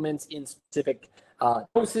supplements in specific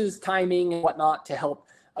doses, timing, and whatnot to help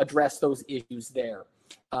address those issues there.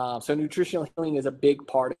 So nutritional healing is a big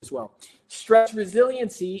part as well. Stress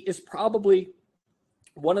resiliency is probably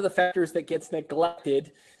one of the factors that gets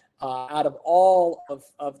neglected out of all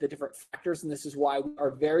of the different factors. And this is why we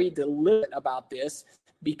are very deliberate about this,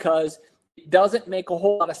 because it doesn't make a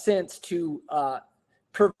whole lot of sense to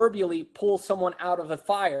proverbially pull someone out of the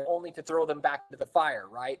fire only to throw them back into the fire,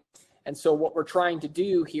 right? And so what we're trying to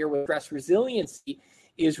do here with stress resiliency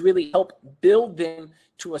is really help build them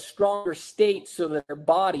to a stronger state so that their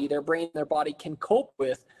body, their brain, their body can cope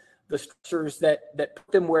with the stressors that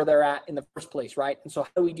put them where they're at in the first place, right? And so how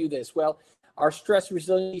do we do this? Well, our stress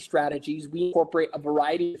resiliency strategies, we incorporate a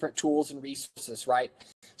variety of different tools and resources, right?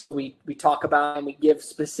 So we talk about and we give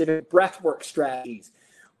specific breathwork strategies.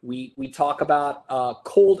 We talk about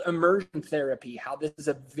cold immersion therapy, how this is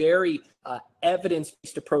a very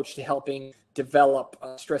evidence-based approach to helping develop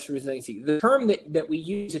stress resiliency. The term that we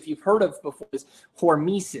use, if you've heard of before, is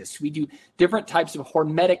hormesis. We do different types of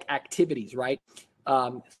hormetic activities, right?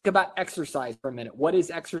 Think about exercise for a minute. What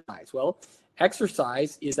is exercise? Well,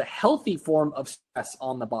 exercise is a healthy form of stress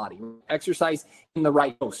on the body. Exercise in the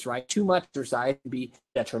right dose, right? Too much exercise can be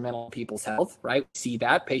detrimental to people's health, right? We see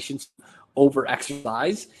that patients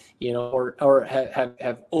over-exercise, or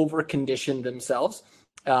have over-conditioned themselves.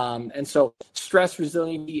 And so stress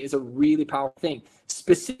resiliency is a really powerful thing.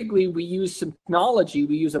 Specifically, we use some technology.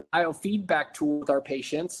 We use a biofeedback tool with our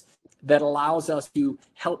patients that allows us to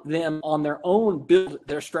help them on their own build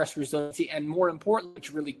their stress resiliency. And more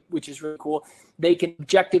importantly, which is really cool, they can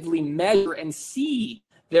objectively measure and see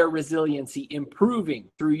their resiliency improving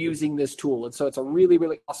through using this tool. And so it's a really,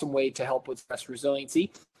 really awesome way to help with stress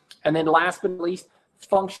resiliency. And then last but not least,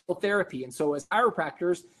 functional therapy. And so as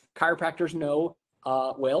chiropractors know,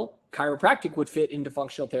 chiropractic would fit into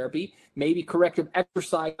functional therapy. Maybe corrective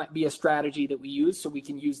exercise might be a strategy that we use, so we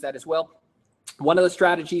can use that as well. One of the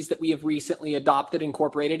strategies that we have recently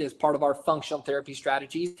incorporated as part of our functional therapy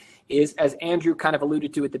strategies is, as Andrew kind of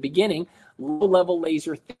alluded to at the beginning, low-level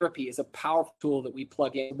laser therapy is a powerful tool that we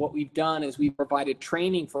plug in. What we've done is we've provided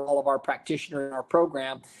training for all of our practitioners in our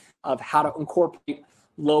program of how to incorporate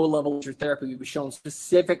low-level laser therapy. We've shown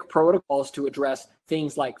specific protocols to address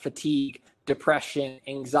things like fatigue, depression,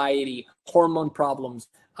 anxiety, hormone problems,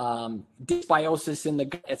 dysbiosis in the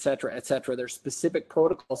gut, et cetera, et cetera. There's specific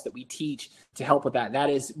protocols that we teach to help with that. That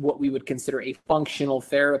is what we would consider a functional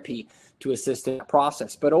therapy to assist in that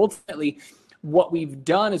process. But ultimately, what we've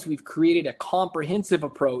done is we've created a comprehensive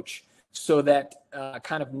approach so that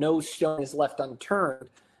kind of no stone is left unturned.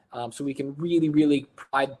 So we can really, really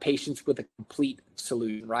provide patients with a complete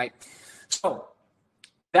solution, right? So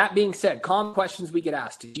that being said, common questions we get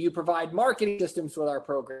asked: do you provide marketing systems with our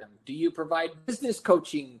program? Do you provide business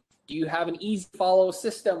coaching? Do you have an easy follow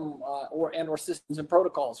system or systems and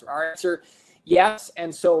protocols? Our answer, yes.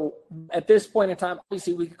 And so at this point in time,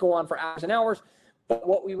 obviously we could go on for hours and hours, but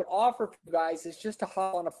what we would offer for you guys is just to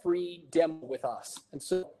hop on a free demo with us. And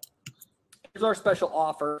so here's our special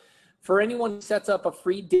offer. For anyone who sets up a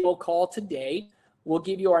free demo call today, we'll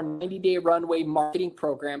give you our 90-day runway marketing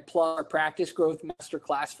program plus our practice growth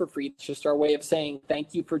masterclass for free. It's just our way of saying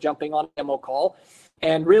thank you for jumping on a demo call.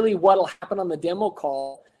 And really what'll happen on the demo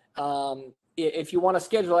call, if you want to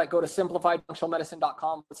schedule that, go to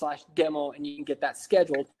simplifiedfunctionalmedicine.com/demo and you can get that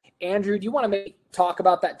scheduled. Andrew, do you want to maybe talk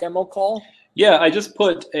about that demo call? Yeah, I just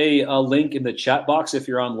put a link in the chat box if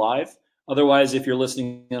you're on live. Otherwise, if you're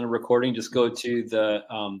listening on a recording, just go to the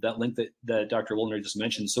that link that Dr. Woolner just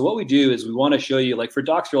mentioned. So what we do is we want to show you, like for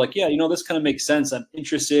docs, you're like, yeah, this kind of makes sense. I'm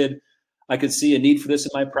interested. I could see a need for this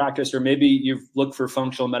in my practice. Or maybe you've looked for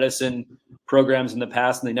functional medicine programs in the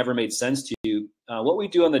past and they never made sense to you. What we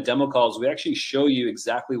do on the demo calls, we actually show you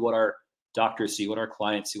exactly what our doctors see, what our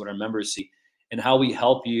clients see, what our members see, and how we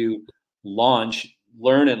help you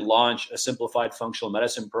learn and launch a simplified functional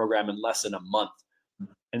medicine program in less than a month.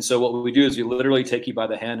 And so what we do is we literally take you by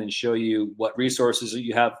the hand and show you what resources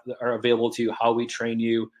you have are available to you, how we train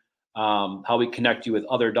you, how we connect you with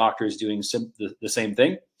other doctors doing the same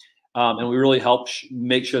thing. And we really help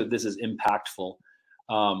make sure that this is impactful.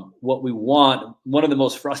 What we want, one of the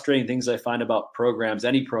most frustrating things I find about programs,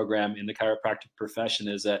 any program in the chiropractic profession,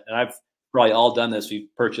 is that, and I've probably all done this, we've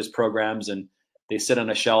purchased programs and they sit on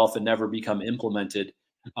a shelf and never become implemented.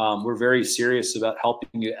 We're very serious about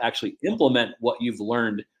helping you actually implement what you've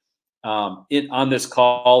learned on this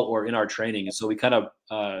call or in our training. And so we kind of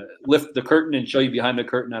lift the curtain and show you behind the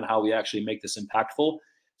curtain on how we actually make this impactful.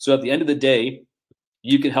 So at the end of the day,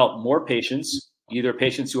 you can help more patients, either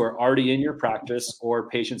patients who are already in your practice or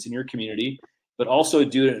patients in your community, but also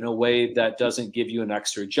do it in a way that doesn't give you an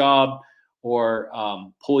extra job or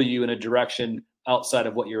pull you in a direction outside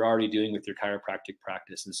of what you're already doing with your chiropractic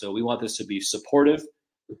practice. And so we want this to be supportive.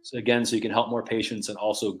 So again, so you can help more patients and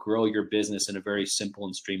also grow your business in a very simple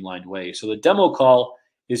and streamlined way. So the demo call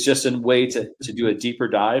is just a way to do a deeper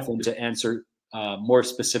dive and to answer more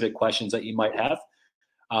specific questions that you might have.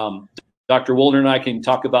 Dr. Woolner and I can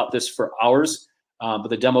talk about this for hours, but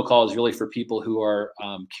the demo call is really for people who are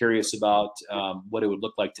curious about what it would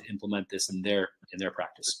look like to implement this in their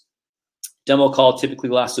practice. Demo call typically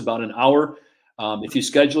lasts about an hour. If you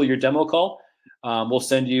schedule your demo call, we'll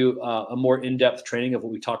send you a more in-depth training of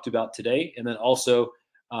what we talked about today. And then also,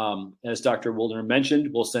 as Dr. Wildner mentioned,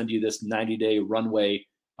 we'll send you this 90-day runway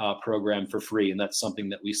program for free. And that's something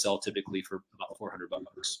that we sell typically for about $400.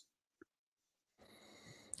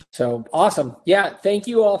 So awesome. Yeah. Thank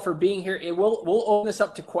you all for being here. We'll open this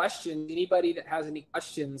up to questions. Anybody that has any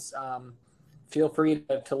questions, feel free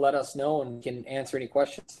to let us know and we can answer any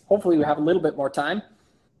questions. Hopefully we have a little bit more time.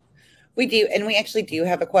 We do. And we actually do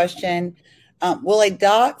have a question. Will a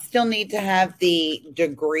doc still need to have the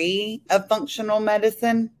degree of functional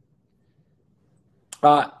medicine?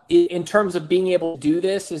 In terms of being able to do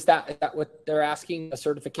this, is that what they're asking, a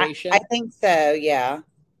certification? I think so, yeah.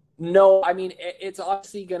 No, I mean, it's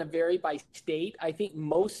obviously going to vary by state. I think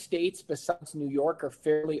most states besides New York are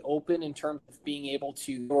fairly open in terms of being able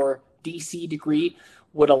to, your DC degree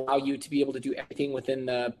would allow you to be able to do everything within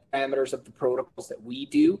the parameters of the protocols that we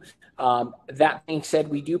do. That being said,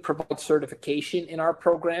 we do provide certification in our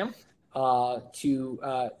program.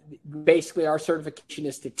 Basically our certification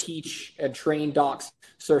is to teach and train docs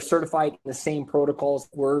so they're certified in the same protocols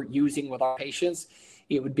we're using with our patients.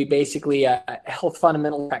 It would be basically a health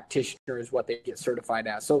fundamental practitioner is what they get certified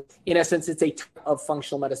as. So in essence, it's a type of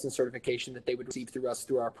functional medicine certification that they would receive through us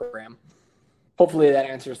through our program. Hopefully that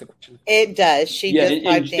answers the question. It does. She just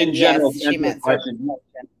typed in general, yes, she meant certification.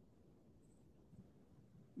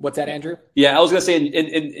 What's that, Andrew? Yeah, I was going to say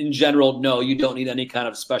in general, no, you don't need any kind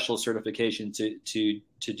of special certification to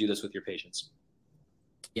do this with your patients.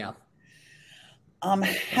 Yeah.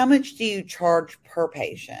 How much do you charge per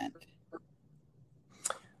patient?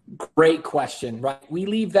 Great question, right? We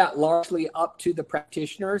leave that largely up to the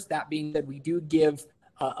practitioners. That being said, we do give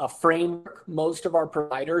a framework. Most of our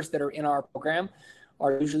providers that are in our program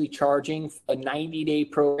are usually charging a 90-day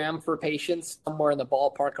program for patients, somewhere in the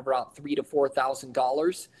ballpark of around $3,000 to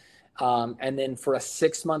 $4,000. And then for a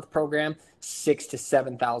 6-month program, $6,000 to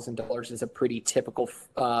 $7,000 is a pretty typical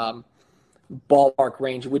ballpark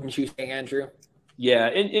range. Wouldn't you say, Andrew? Yeah,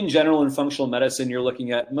 in general, in functional medicine, you're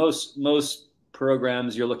looking at most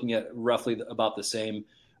programs, you're looking at roughly about the same.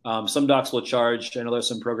 Some docs will charge, I know there's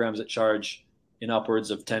some programs that charge in upwards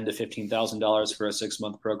of $10,000 to $15,000 for a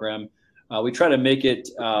 6-month program. We try to make it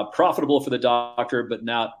profitable for the doctor, but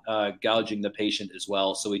not gouging the patient as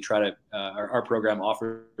well. So we try to, our program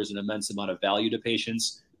offers an immense amount of value to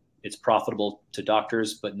patients. It's profitable to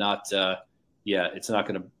doctors, but not, it's not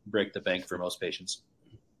going to break the bank for most patients.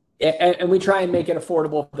 And we try and make it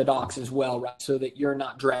affordable for the docs as well, right? So that you're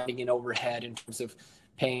not dragging in overhead in terms of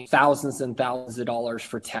paying thousands and thousands of dollars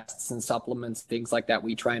for tests and supplements, things like that.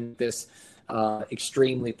 We try and make this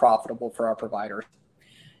extremely profitable for our providers.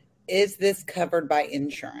 Is this covered by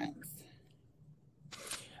insurance?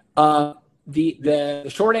 The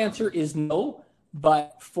short answer is no,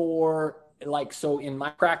 but so in my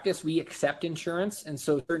practice, we accept insurance. And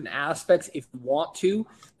so certain aspects, if you want to,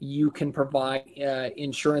 you can provide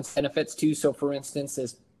insurance benefits too. So for instance,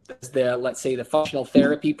 as let's say the functional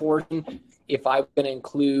therapy portion, if I'm going to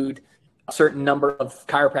include a certain number of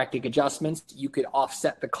chiropractic adjustments, you could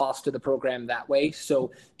offset the cost of the program that way.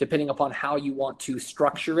 So depending upon how you want to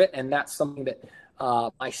structure it, and that's something that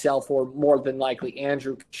myself or more than likely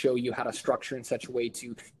Andrew could show you how to structure in such a way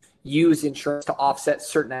to use insurance to offset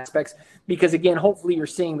certain aspects. Because again, hopefully you're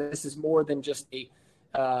seeing that this is more than just a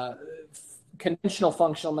conventional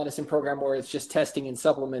functional medicine program where it's just testing and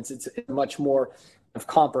supplements. It's a much more of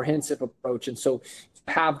comprehensive approach. And so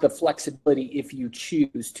have the flexibility if you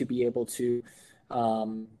choose to be able to,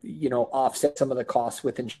 offset some of the costs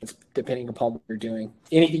with insurance depending upon what you're doing.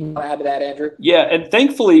 Anything to add to that, Andrew? Yeah. And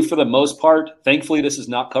thankfully, for the most part, this is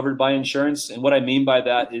not covered by insurance. And what I mean by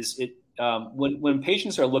that is when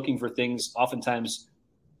patients are looking for things, oftentimes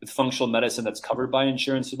with functional medicine that's covered by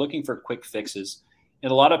insurance, they're looking for quick fixes.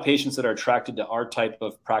 And a lot of patients that are attracted to our type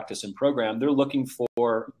of practice and program, they're looking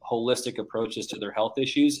for holistic approaches to their health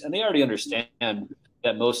issues. And they already understand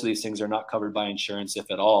that most of these things are not covered by insurance, if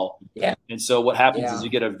at all. Yeah. And so what happens is you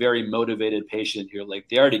get a very motivated patient who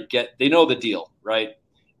they know the deal, right?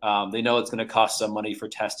 They know it's going to cost some money for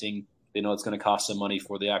testing. They know it's going to cost some money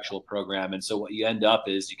for the actual program. And so what you end up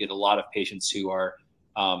is you get a lot of patients who are,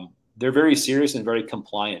 they're very serious and very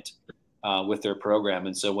compliant with their program.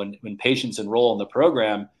 And so when patients enroll in the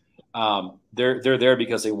program, they're there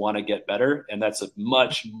because they want to get better. And that's a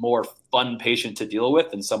much more fun patient to deal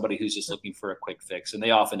with than somebody who's just looking for a quick fix. And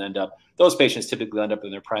they often those patients typically end up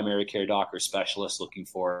in their primary care doc or specialist looking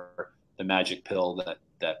for the magic pill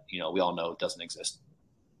that we all know doesn't exist.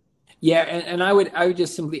 Yeah, and I would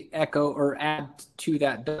just simply echo or add to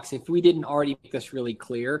that, Dux, if we didn't already make this really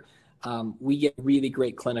clear, we get really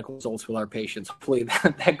great clinical results with our patients. Hopefully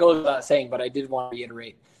that goes without saying, but I did want to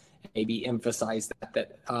reiterate, maybe emphasize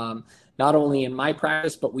that not only in my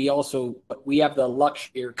practice, but we have the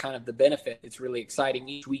luxury, or kind of the benefit. It's really exciting.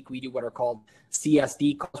 Each week we do what are called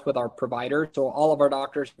CSD calls with our provider. So all of our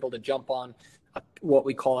doctors are able to jump on what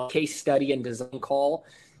we call a case study and design call.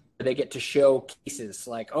 They get to show cases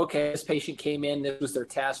like, okay, this patient came in, this was their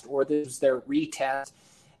test, or this was their retest.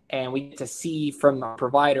 And we get to see from our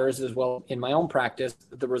providers, as well in my own practice,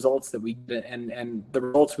 the results that we get, and the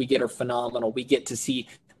results we get are phenomenal. We get to see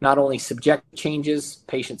not only subjective changes,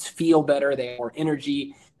 patients feel better, they have more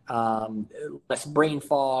energy, less brain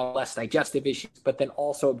fog, less digestive issues, but then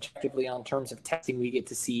also objectively on terms of testing, we get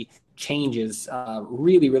to see changes,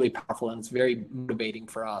 really, really powerful, and it's very motivating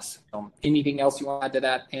for us. Anything else you want to add to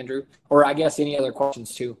that, Andrew? Or I guess any other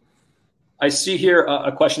questions too? I see here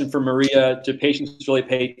a question from Maria. Do patients really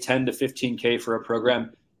pay 10 to 15K for a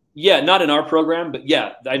program? Yeah, not in our program, but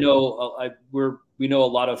yeah, I know we know a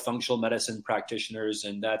lot of functional medicine practitioners,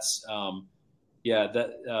 and that's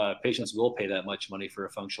patients will pay that much money for a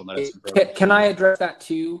functional medicine program. Can I address that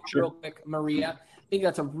too, Sure. real quick, Maria? I think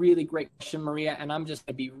that's a really great question, Maria, and I'm just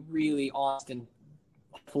going to be really honest and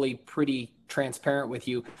hopefully pretty transparent with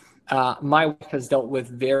you. My wife has dealt with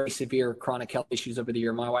very severe chronic health issues over the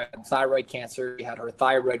year. My wife had thyroid cancer. She had her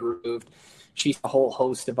thyroid removed. She's a whole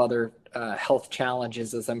host of other health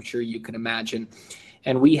challenges, as I'm sure you can imagine.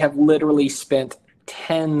 And we have literally spent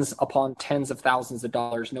tens upon tens of thousands of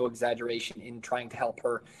dollars, no exaggeration, in trying to help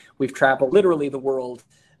her. We've traveled literally the world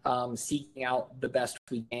seeking out the best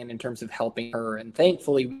we can in terms of helping her. And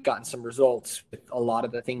thankfully, we've gotten some results with a lot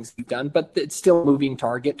of the things we've done, but it's still a moving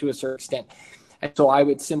target to a certain extent. And so I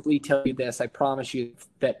would simply tell you this, I promise you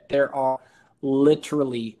that there are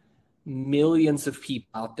literally millions of people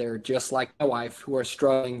out there, just like my wife, who are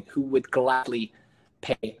struggling, who would gladly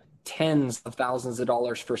pay tens of thousands of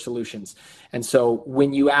dollars for solutions. And so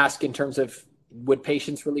when you ask in terms of would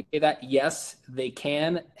patients really pay that? Yes, they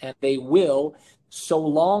can, and they will, so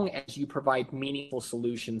long as you provide meaningful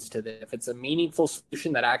solutions to them. If it's a meaningful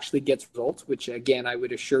solution that actually gets results, which again, I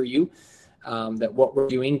would assure you, that what we're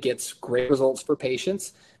doing gets great results for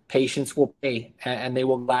patients, patients will pay, and they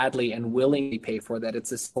will gladly and willingly pay for that.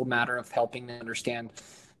 It's a simple matter of helping them understand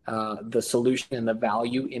the solution and the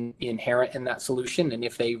value inherent in that solution. And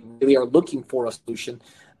if they really are looking for a solution,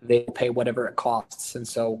 they'll pay whatever it costs. And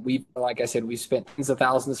so like I said, we've spent tens of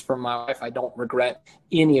thousands for my wife. I don't regret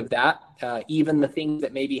any of that, even the things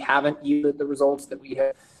that maybe haven't yielded the results that we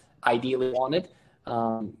have ideally wanted.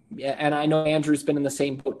 And I know Andrew's been in the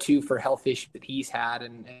same boat too for health issues that he's had,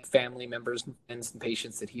 and family members and friends and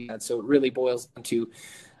patients that he had. So it really boils down to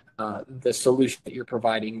the solution that you're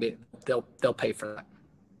providing. They'll pay for that.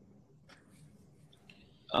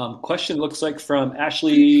 Question looks like from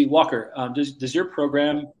Ashley Walker. Does your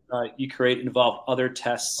program you create involve other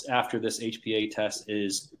tests after this HPA test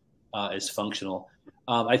is functional?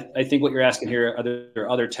 I think what you're asking here, are there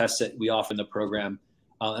other tests that we offer in the program?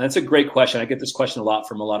 And that's a great question. I get this question a lot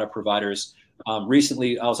from a lot of providers.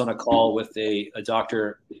 Recently, I was on a call with a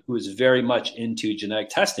doctor who is very much into genetic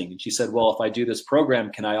testing. And she said, well, if I do this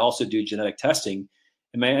program, can I also do genetic testing?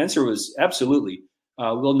 And my answer was absolutely.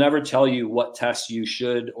 We'll never tell you what tests you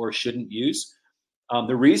should or shouldn't use.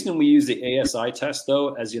 The reason we use the ASI test,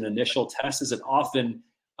 though, as an initial test is it often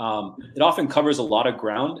covers a lot of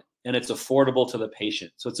ground, and it's affordable to the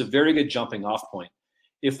patient. So it's a very good jumping off point.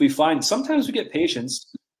 If we find, sometimes we get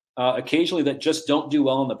patients occasionally that just don't do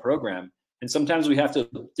well in the program. And sometimes we have to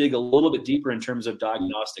dig a little bit deeper in terms of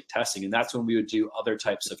diagnostic testing. And that's when we would do other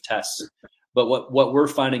types of tests. But what we're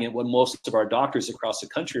finding, and what most of our doctors across the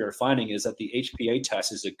country are finding, is that the HPA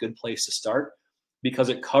test is a good place to start because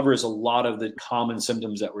it covers a lot of the common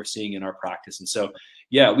symptoms that we're seeing in our practice. And so,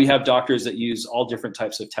 yeah, we have doctors that use all different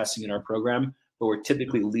types of testing in our program, but we're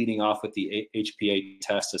typically leading off with the HPA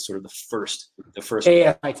test as sort of the first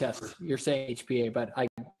ASI test. You're saying HPA, but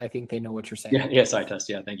I think they know what you're saying. Yeah, ASI test.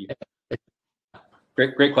 Yeah, thank you.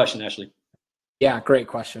 Great question, Ashley. Yeah, great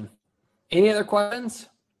question. Any other questions?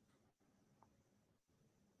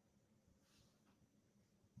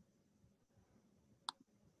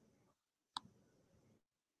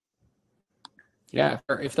 Yeah,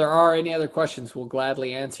 if there are any other questions, we'll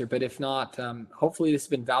gladly answer. But if not, hopefully this has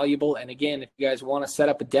been valuable. And again, if you guys want to set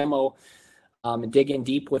up a demo and dig in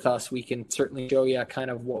deep with us, we can certainly show you kind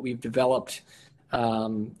of what we've developed.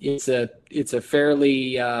 It's a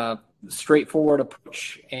fairly straightforward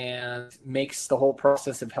approach and makes the whole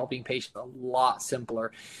process of helping patients a lot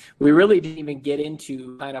simpler. We really didn't even get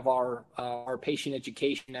into kind of our patient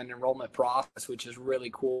education and enrollment process, which is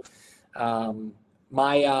really cool.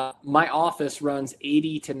 My office runs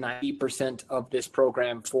 80 to 90% of this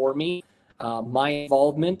program for me. My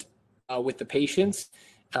involvement with the patients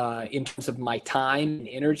in terms of my time and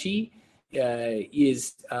energy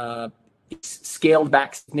is scaled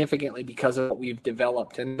back significantly because of what we've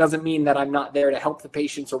developed. And it doesn't mean that I'm not there to help the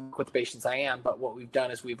patients or work with the patients. I am, but what we've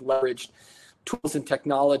done is we've leveraged tools and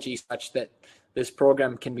technology such that this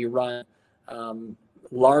program can be run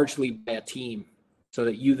largely by a team, so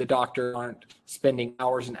that you, the doctor, aren't spending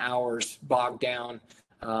hours and hours bogged down,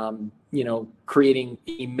 creating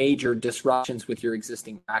major disruptions with your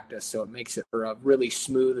existing practice. So it makes it for a really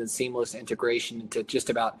smooth and seamless integration into just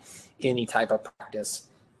about any type of practice.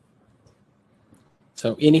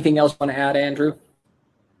 So anything else you want to add, Andrew?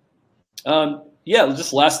 Yeah,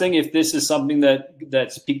 just last thing, if this is something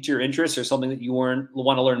that's piqued your interest or something that you want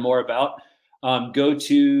to learn more about, go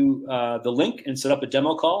to the link and set up a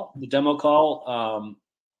demo call. The demo call,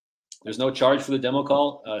 there's no charge for the demo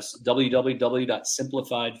call.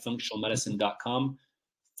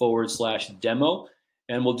 www.simplifiedfunctionalmedicine.com/demo,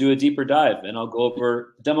 and we'll do a deeper dive. And I'll go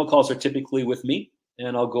over, demo calls are typically with me,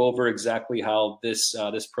 and I'll go over exactly how this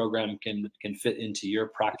program can fit into your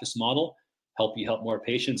practice model, help you help more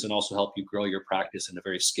patients, and also help you grow your practice in a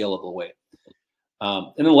very scalable way.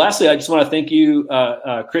 And then lastly, I just want to thank you,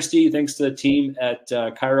 Christy. Thanks to the team at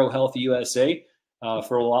ChiroHealthUSA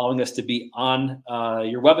for allowing us to be on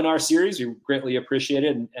your webinar series. We greatly appreciate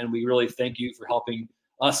it. And we really thank you for helping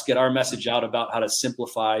us get our message out about how to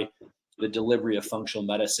simplify the delivery of functional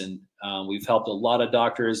medicine. We've helped a lot of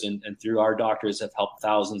doctors, and through our doctors have helped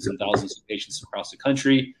thousands and thousands of patients across the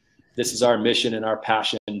country. This is our mission and our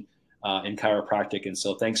passion in chiropractic. And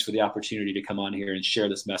so thanks for the opportunity to come on here and share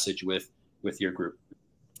this message with your group.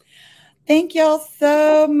 Thank y'all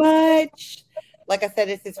so much. Like I said,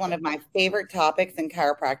 this is one of my favorite topics in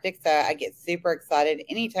chiropractic. So I get super excited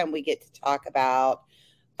anytime we get to talk about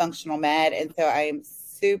functional med. And so I am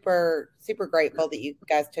super, super grateful that you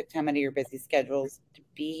guys took time out of your busy schedules to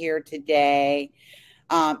be here today.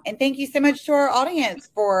 And thank you so much to our audience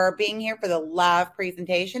for being here for the live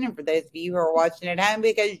presentation, and for those of you who are watching at home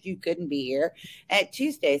because you couldn't be here at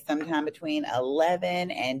Tuesday sometime between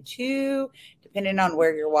 11 and 2, depending on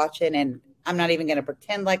where you're watching. And I'm not even going to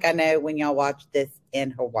pretend like I know when y'all watch this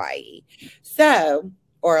in Hawaii.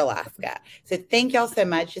 Or Alaska. So thank y'all so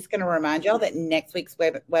much. Just going to remind y'all that next week's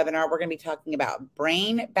webinar, we're going to be talking about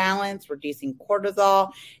brain balance, reducing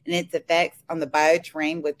cortisol, and its effects on the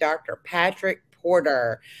bioterrain with Dr. Patrick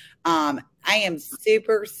Porter. I am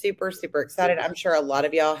super, super, super excited. I'm sure a lot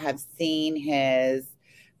of y'all have seen his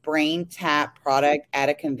Brain Tap product at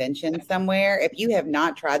a convention somewhere. If you have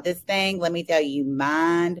not tried this thing, let me tell you,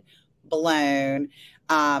 mind blown.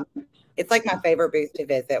 It's like my favorite booth to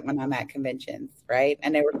visit when I'm at conventions, right? I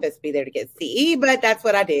know we're supposed to be there to get CE, but that's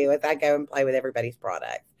what I do, is I go and play with everybody's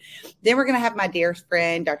products. Then we're going to have my dear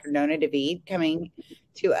friend, Dr. Nona David, coming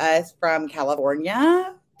to us from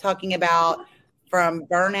California, talking about from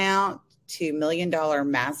burnout to $1 Million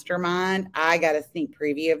Mastermind. I got a sneak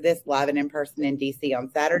preview of this live and in person in DC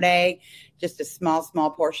on Saturday. Just a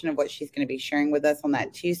small portion of what she's going to be sharing with us on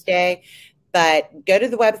that Tuesday. But go to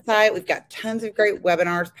the website. We've got tons of great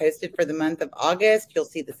webinars posted for the month of August. You'll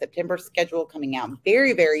see the September schedule coming out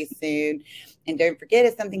very, very soon. And don't forget,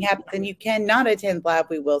 if something happens and you cannot attend live,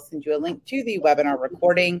 we will send you a link to the webinar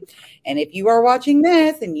recording. And if you are watching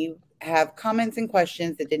this and you have comments and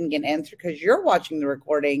questions that didn't get answered because you're watching the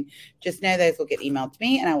recording, just know those will get emailed to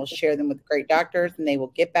me, and I will share them with great doctors, and they will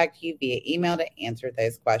get back to you via email to answer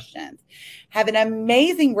those questions. Have an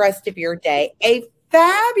amazing rest of your day, a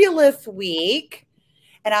fabulous week,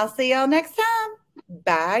 and I'll see y'all next time.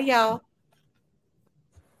 Bye, y'all.